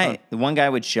the one guy? The one guy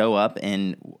would show up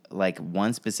in like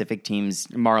one specific team's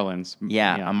Marlins.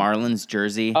 Yeah, a Marlins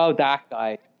jersey. Oh, that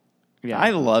guy. Yeah.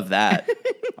 I love that.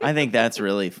 I think that's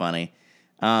really funny.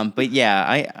 But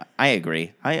yeah, I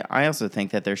agree. I also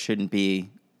think that there shouldn't be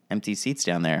empty seats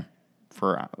down there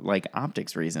for like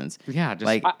optics reasons. Yeah, just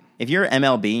like if you're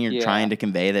MLB and you're trying to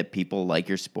convey that people like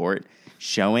your sport,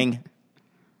 showing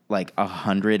like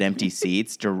 100 empty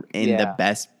seats in the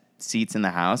best seats in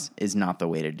the house is not the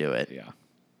way to do it. Yeah.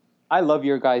 I love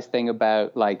your guys' thing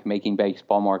about like making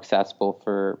baseball more accessible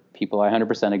for people. I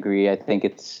 100% agree. I think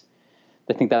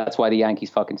that's why the Yankees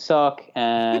fucking suck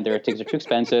and their tickets are too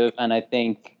expensive. And I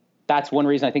think that's one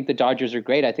reason I think the Dodgers are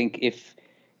great. I think if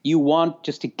you want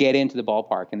just to get into the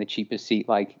ballpark and the cheapest seat,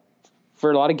 like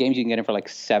for a lot of games, you can get in for like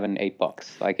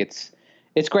 $7-8. Like it's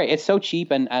great. It's so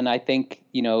cheap. And I think,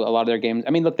 a lot of their games, I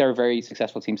mean, look, they're a very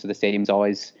successful team. So the stadium's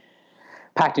always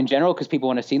packed in general because people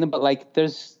want to see them. But like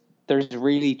there's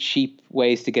really cheap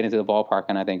ways to get into the ballpark.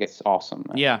 And I think it's awesome.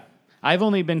 Yeah. I've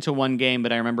only been to one game,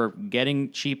 but I remember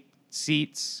getting cheap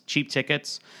seats, cheap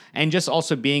tickets, and just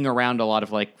also being around a lot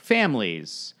of like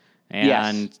families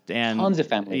and tons of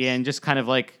families, and just kind of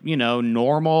like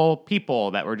normal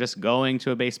people that were just going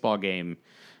to a baseball game,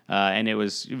 and it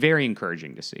was very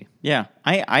encouraging to see. Yeah,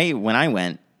 I when I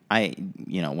went, went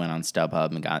on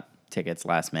StubHub and got tickets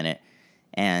last minute,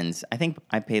 and I think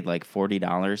I paid like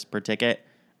 $40 per ticket,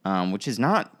 which is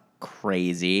not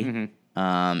crazy,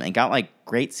 and got like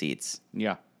great seats.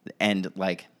 Yeah. And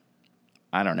like,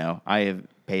 I don't know, I have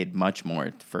paid much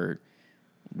more for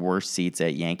worse seats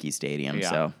at Yankee Stadium. Yeah.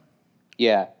 So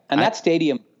Yeah, and that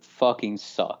stadium fucking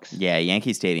sucks. yeah,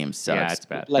 Yankee Stadium sucks. Yeah, it's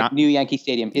bad. Like new Yankee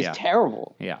Stadium is Yeah.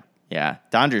 terrible. Yeah. Yeah,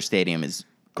 Dodger Stadium is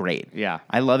great. Yeah.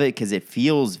 I love it because it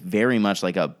feels very much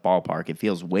like a ballpark. It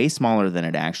feels way smaller than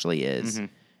it actually is.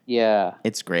 Yeah,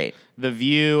 It's great. The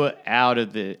view out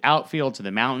of the outfield to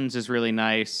the mountains is really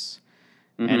nice.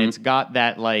 And it's got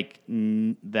that like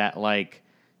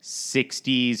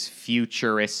 60s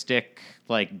futuristic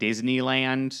like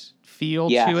Disneyland feel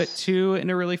to it Yes. too, in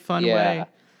a really fun Yeah. way.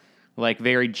 Like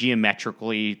very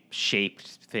geometrically shaped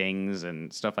things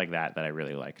and stuff like that I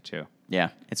really like too. Yeah,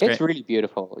 it's great. it's really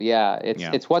beautiful. Yeah,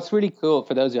 Yeah. it's what's really cool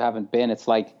for those who haven't been. It's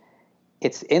like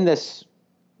it's in this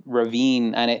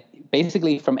ravine, and it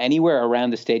basically from anywhere around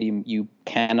the stadium you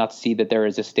cannot see that there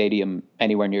is a stadium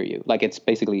anywhere near you. Like it's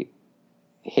basically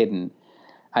hidden,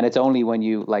 and it's only when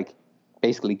you like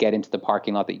basically get into the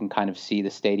parking lot that you can kind of see the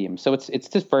stadium. So it's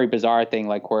this very bizarre thing,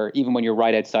 like where even when you're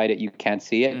right outside it you can't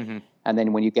see it, and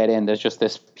then when you get in there's just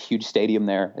this huge stadium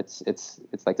there. It's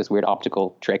like this weird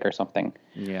optical trick or something.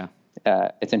 Yeah.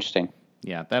 It's interesting.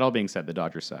 Yeah. That all being said, the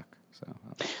Dodgers suck. So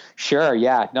Sure,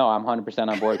 yeah, no, I'm 100%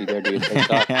 on board with you there, dude. They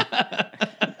suck.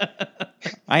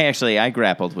 I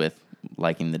grappled with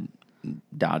liking the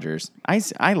Dodgers.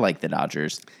 I like the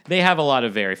Dodgers. they have a lot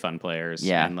of very fun players.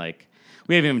 Yeah. And like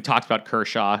we haven't even talked about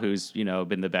Kershaw, who's,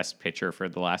 been the best pitcher for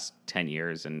the last 10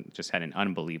 years and just had an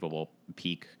unbelievable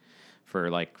peak for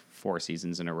like 4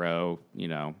 seasons in a row,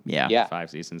 Yeah. Yeah. 5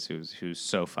 seasons, who's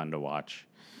so fun to watch.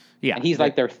 Yeah. And he's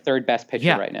like their third best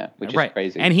pitcher right now, which is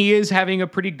crazy. And he is having a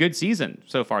pretty good season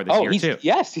so far this year too.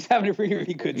 Yes, he's having a really,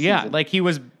 really good season. Yeah, like he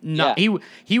was not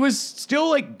he was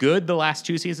still like good the last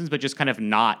 2 seasons, but just kind of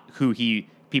not who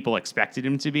people expected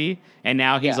him to be. And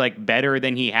now he's like better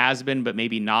than he has been, but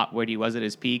maybe not what he was at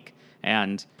his peak.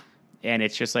 And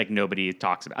it's just like nobody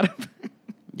talks about him.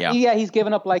 Yeah. He's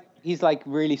given up he's like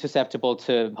really susceptible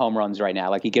to home runs right now.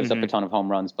 Like he gives up a ton of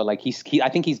home runs, but like I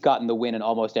think he's gotten the win in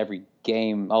almost every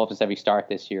game, almost every start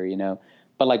this year,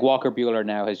 But like Walker Buehler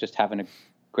now has just having a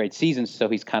great season, so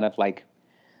he's kind of like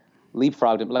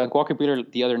leapfrogged him. Like Walker Buehler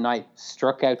the other night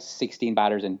struck out 16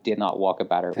 batters and did not walk a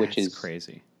batter, which is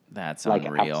crazy. That's like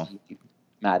unreal. absolute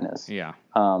madness. Yeah.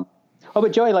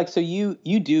 But Joey, like, so you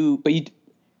do, but you,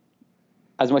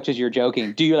 as much as you're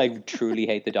joking, do you like truly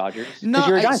hate the Dodgers? Because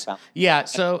you're a Giants fan. Yeah,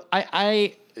 so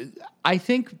I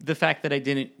think the fact that I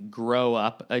didn't grow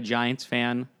up a Giants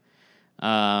fan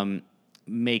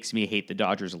makes me hate the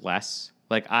Dodgers less.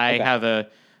 Like I have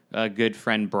a good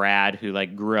friend Brad who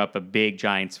like grew up a big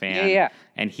Giants fan,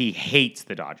 and he hates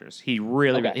the Dodgers. He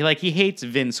really he hates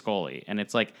Vin Scully, and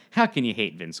it's like, how can you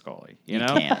hate Vin Scully? You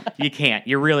know, you can't.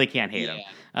 You really can't hate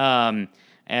him.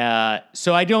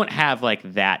 So I don't have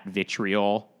like that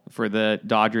vitriol for the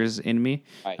Dodgers in me.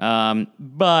 Right.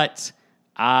 But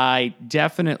I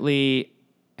definitely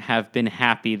have been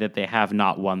happy that they have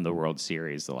not won the World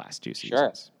Series the last 2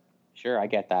 seasons. Sure, I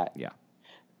get that. Yeah.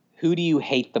 Who do you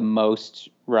hate the most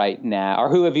right now, or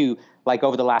who have you like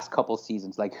over the last couple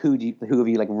seasons? Like who have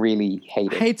you like really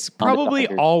hated? It's probably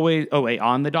always. Oh wait,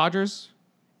 on the Dodgers,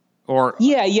 or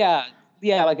yeah,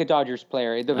 like a Dodgers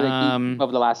player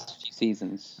over the last few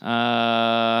seasons.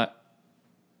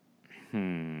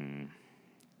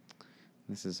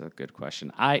 This is a good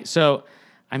question. I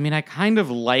kind of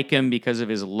like him because of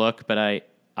his look, but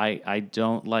I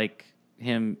don't like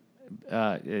him.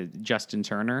 Justin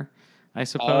Turner, I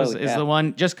suppose, is the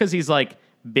one, just because he's like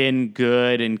been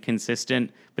good and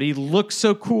consistent, but he looks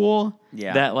so cool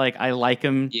that like I like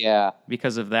him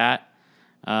because of that.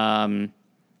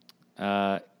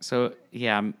 So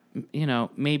yeah,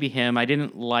 maybe him. I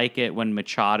didn't like it when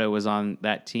Machado was on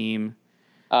that team.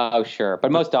 Oh, sure.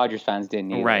 But most Dodgers fans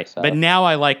didn't either. Right. So. But now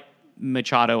I like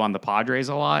Machado on the Padres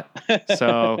a lot.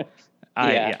 So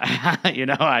I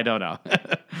don't know.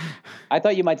 I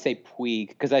thought you might say Puig,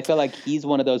 because I feel like he's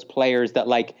one of those players that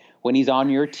like when he's on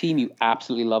your team, you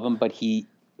absolutely love him, but he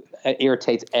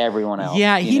irritates everyone else.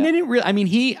 Yeah, he didn't really. I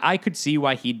mean, I could see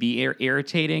why he'd be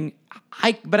irritating.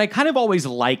 But I kind of always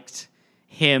liked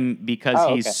him because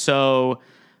he's so.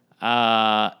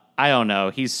 I don't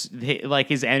know. He's like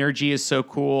his energy is so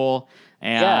cool,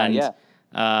 and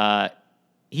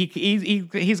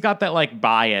he's got that like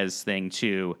Baez thing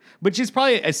too, which is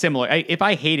probably a similar. If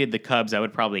I hated the Cubs, I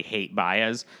would probably hate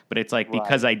Baez, but it's like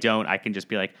because I don't, I can just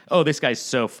be like, oh, this guy's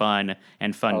so fun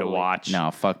and fun to watch.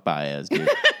 No, fuck Baez, dude.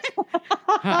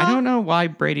 I don't know why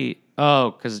Brady.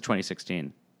 Oh, because of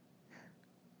 2016.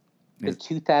 The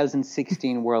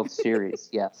 2016 World Series.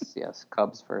 Yes.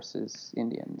 Cubs versus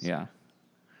Indians. Yeah.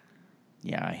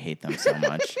 Yeah, I hate them so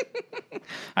much.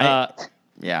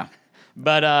 Yeah.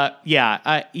 But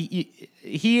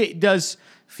he does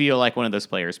feel like one of those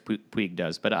players. Puig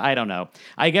does, but I don't know.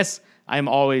 I guess I'm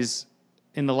always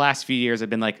in the last few years. I've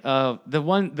been like,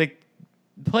 the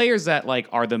players that like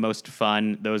are the most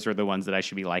fun. Those are the ones that I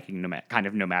should be liking,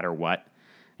 no matter what.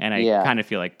 And I kind of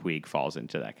feel like Puig falls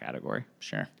into that category.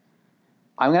 Sure.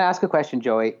 I'm going to ask a question,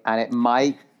 Joey, and it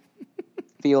might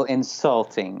feel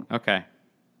insulting. Okay,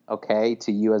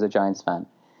 to you as a Giants fan,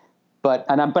 but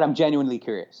I'm genuinely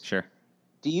curious. Sure.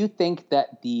 Do you think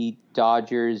that the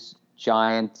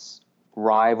Dodgers-Giants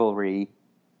rivalry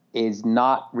is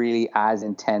not really as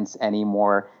intense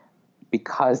anymore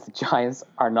because the Giants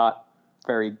are not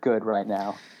very good right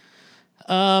now?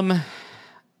 I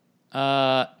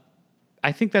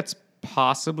think that's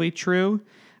possibly true.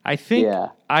 I think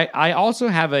I also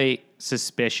have a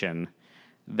suspicion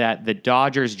that the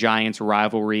Dodgers-Giants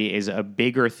rivalry is a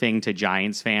bigger thing to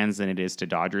Giants fans than it is to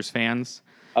Dodgers fans.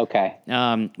 Okay.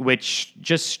 Which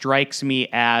just strikes me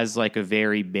as like a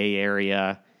very Bay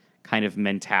Area kind of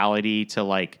mentality to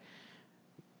like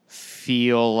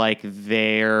feel like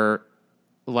they're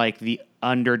like the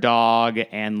underdog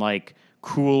and like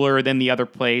cooler than the other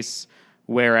place,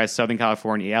 whereas Southern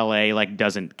California, LA, like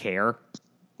doesn't care,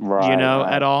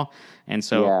 at all. And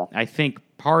so I think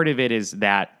part of it is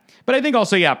that. But I think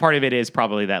also, part of it is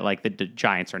probably that like the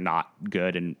Giants are not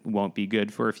good and won't be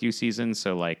good for a few seasons.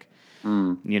 So like,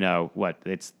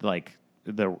 it's like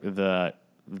the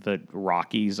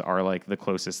Rockies are like the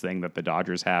closest thing that the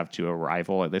Dodgers have to a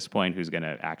rival at this point who's going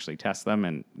to actually test them,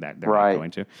 and that they're not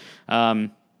going to.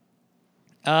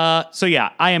 I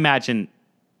imagine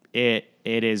it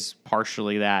is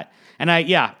partially that, and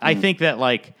I think that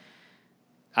like.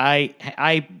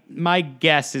 My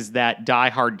guess is that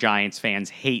diehard Giants fans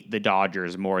hate the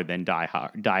Dodgers more than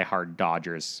diehard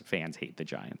Dodgers fans hate the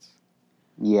Giants.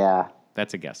 Yeah.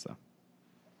 That's a guess, though.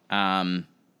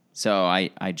 So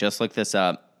I just looked this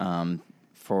up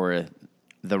for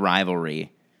the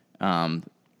rivalry. For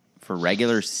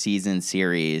regular season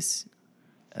series,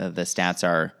 the stats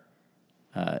are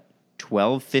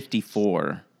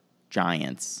 1254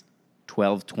 Giants,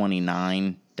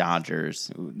 1229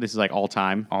 Dodgers. This is like all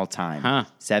time? All time. Huh.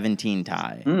 17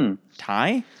 tie.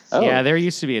 Tie? Oh. Yeah, there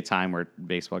used to be a time where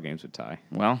baseball games would tie.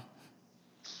 Well,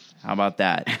 how about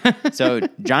that? So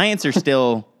Giants are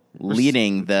still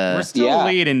leading the... We're still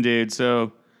leading, dude,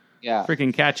 so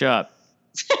freaking catch up.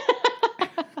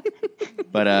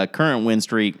 But current win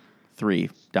streak, 3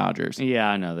 Dodgers. Yeah,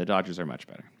 I know. The Dodgers are much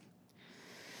better.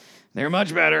 They're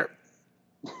much better.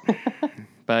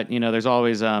 But, there's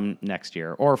always next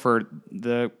year. Or for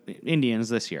the Indians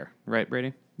this year. Right,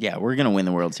 Brady? Yeah, we're going to win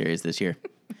the World Series this year.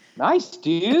 Nice,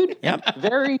 dude. Yep.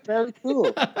 Very, very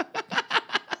cool.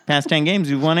 Past 10 games,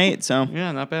 we've won 8, so...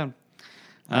 Yeah, not bad.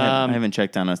 I haven't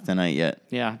checked on us tonight yet.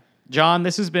 Yeah. John,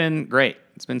 this has been great.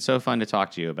 It's been so fun to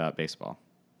talk to you about baseball.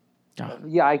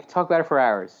 Yeah, I could talk about it for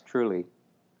hours, truly.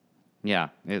 Yeah.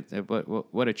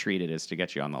 What a treat it is to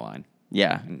get you on the line.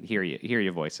 Yeah. And hear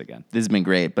your voice again. This has been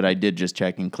great, but I did just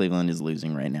check, and Cleveland is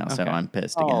losing right now, so I'm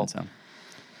pissed again. So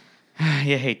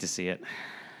you hate to see it.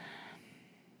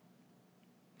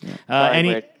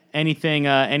 Yeah.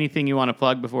 Anything you want to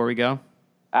plug before we go?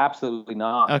 Absolutely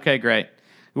not. Okay, great.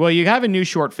 Well, you have a new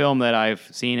short film that I've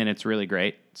seen, and it's really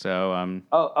great. So,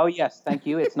 Oh yes, thank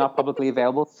you. It's not publicly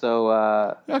available,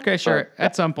 so. Okay, sure.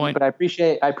 At some point. But I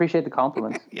appreciate the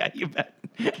compliments. Yeah, you bet.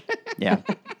 yeah.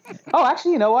 Oh,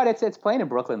 actually, you know what? It's playing in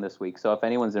Brooklyn this week. So if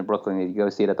anyone's in Brooklyn, you go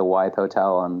see it at the Wythe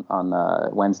Hotel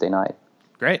on Wednesday night.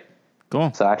 Great.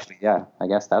 Cool. So actually, yeah, I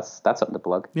guess that's something to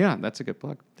plug. Yeah, that's a good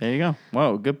plug. There you go.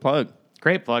 Whoa, good plug.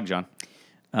 Great plug, John.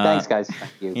 Thanks, guys.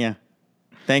 Thank you. Yeah.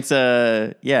 Thanks.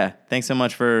 Thanks so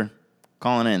much for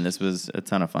calling in. This was a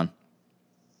ton of fun.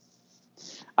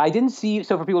 I didn't see.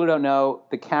 So for people who don't know,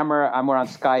 the camera. We're on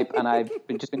Skype, and I've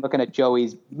just been looking at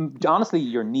Joey's. Honestly,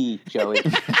 your knee, Joey.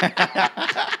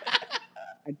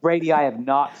 And Brady, I have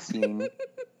not seen.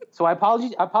 So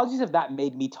apologies if that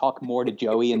made me talk more to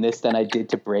Joey in this than I did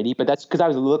to Brady. But that's because I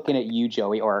was looking at you,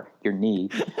 Joey, or your knee.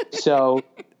 So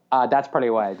that's probably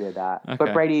why I did that. Okay.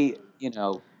 But Brady,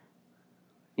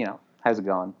 how's it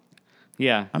going?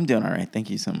 Yeah, I'm doing all right. Thank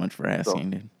you so much for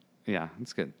asking, dude. Yeah,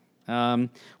 that's good.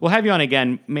 We'll have you on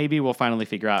again. Maybe we'll finally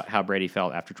figure out how Brady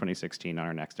felt after 2016 on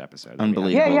our next episode.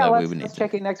 Unbelievable. Yeah. That Let's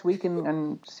check it next week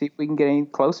and see if we can get any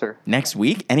closer. Next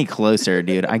week? Any closer,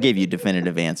 dude? I gave you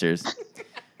definitive answers.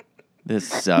 This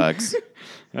sucks.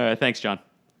 All right, thanks, John.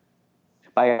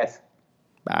 Bye, guys.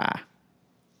 Bye.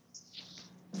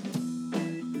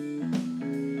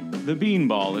 The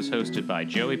Beanball is hosted by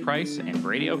Joey Price and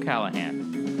Brady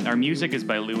O'Callahan. Our music is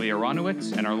by Louis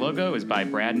Aronowitz, and our logo is by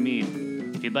Brad Mead.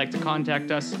 If you'd like to contact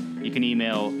us, you can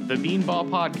email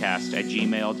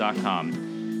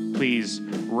thebeanballpodcast@gmail.com. Please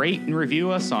rate and review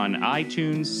us on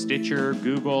iTunes, Stitcher,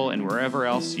 Google, and wherever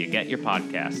else you get your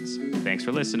podcasts. Thanks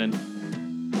for listening.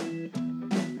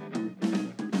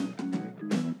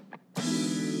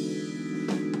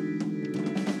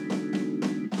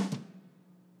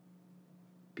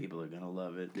 People are gonna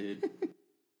love it, dude.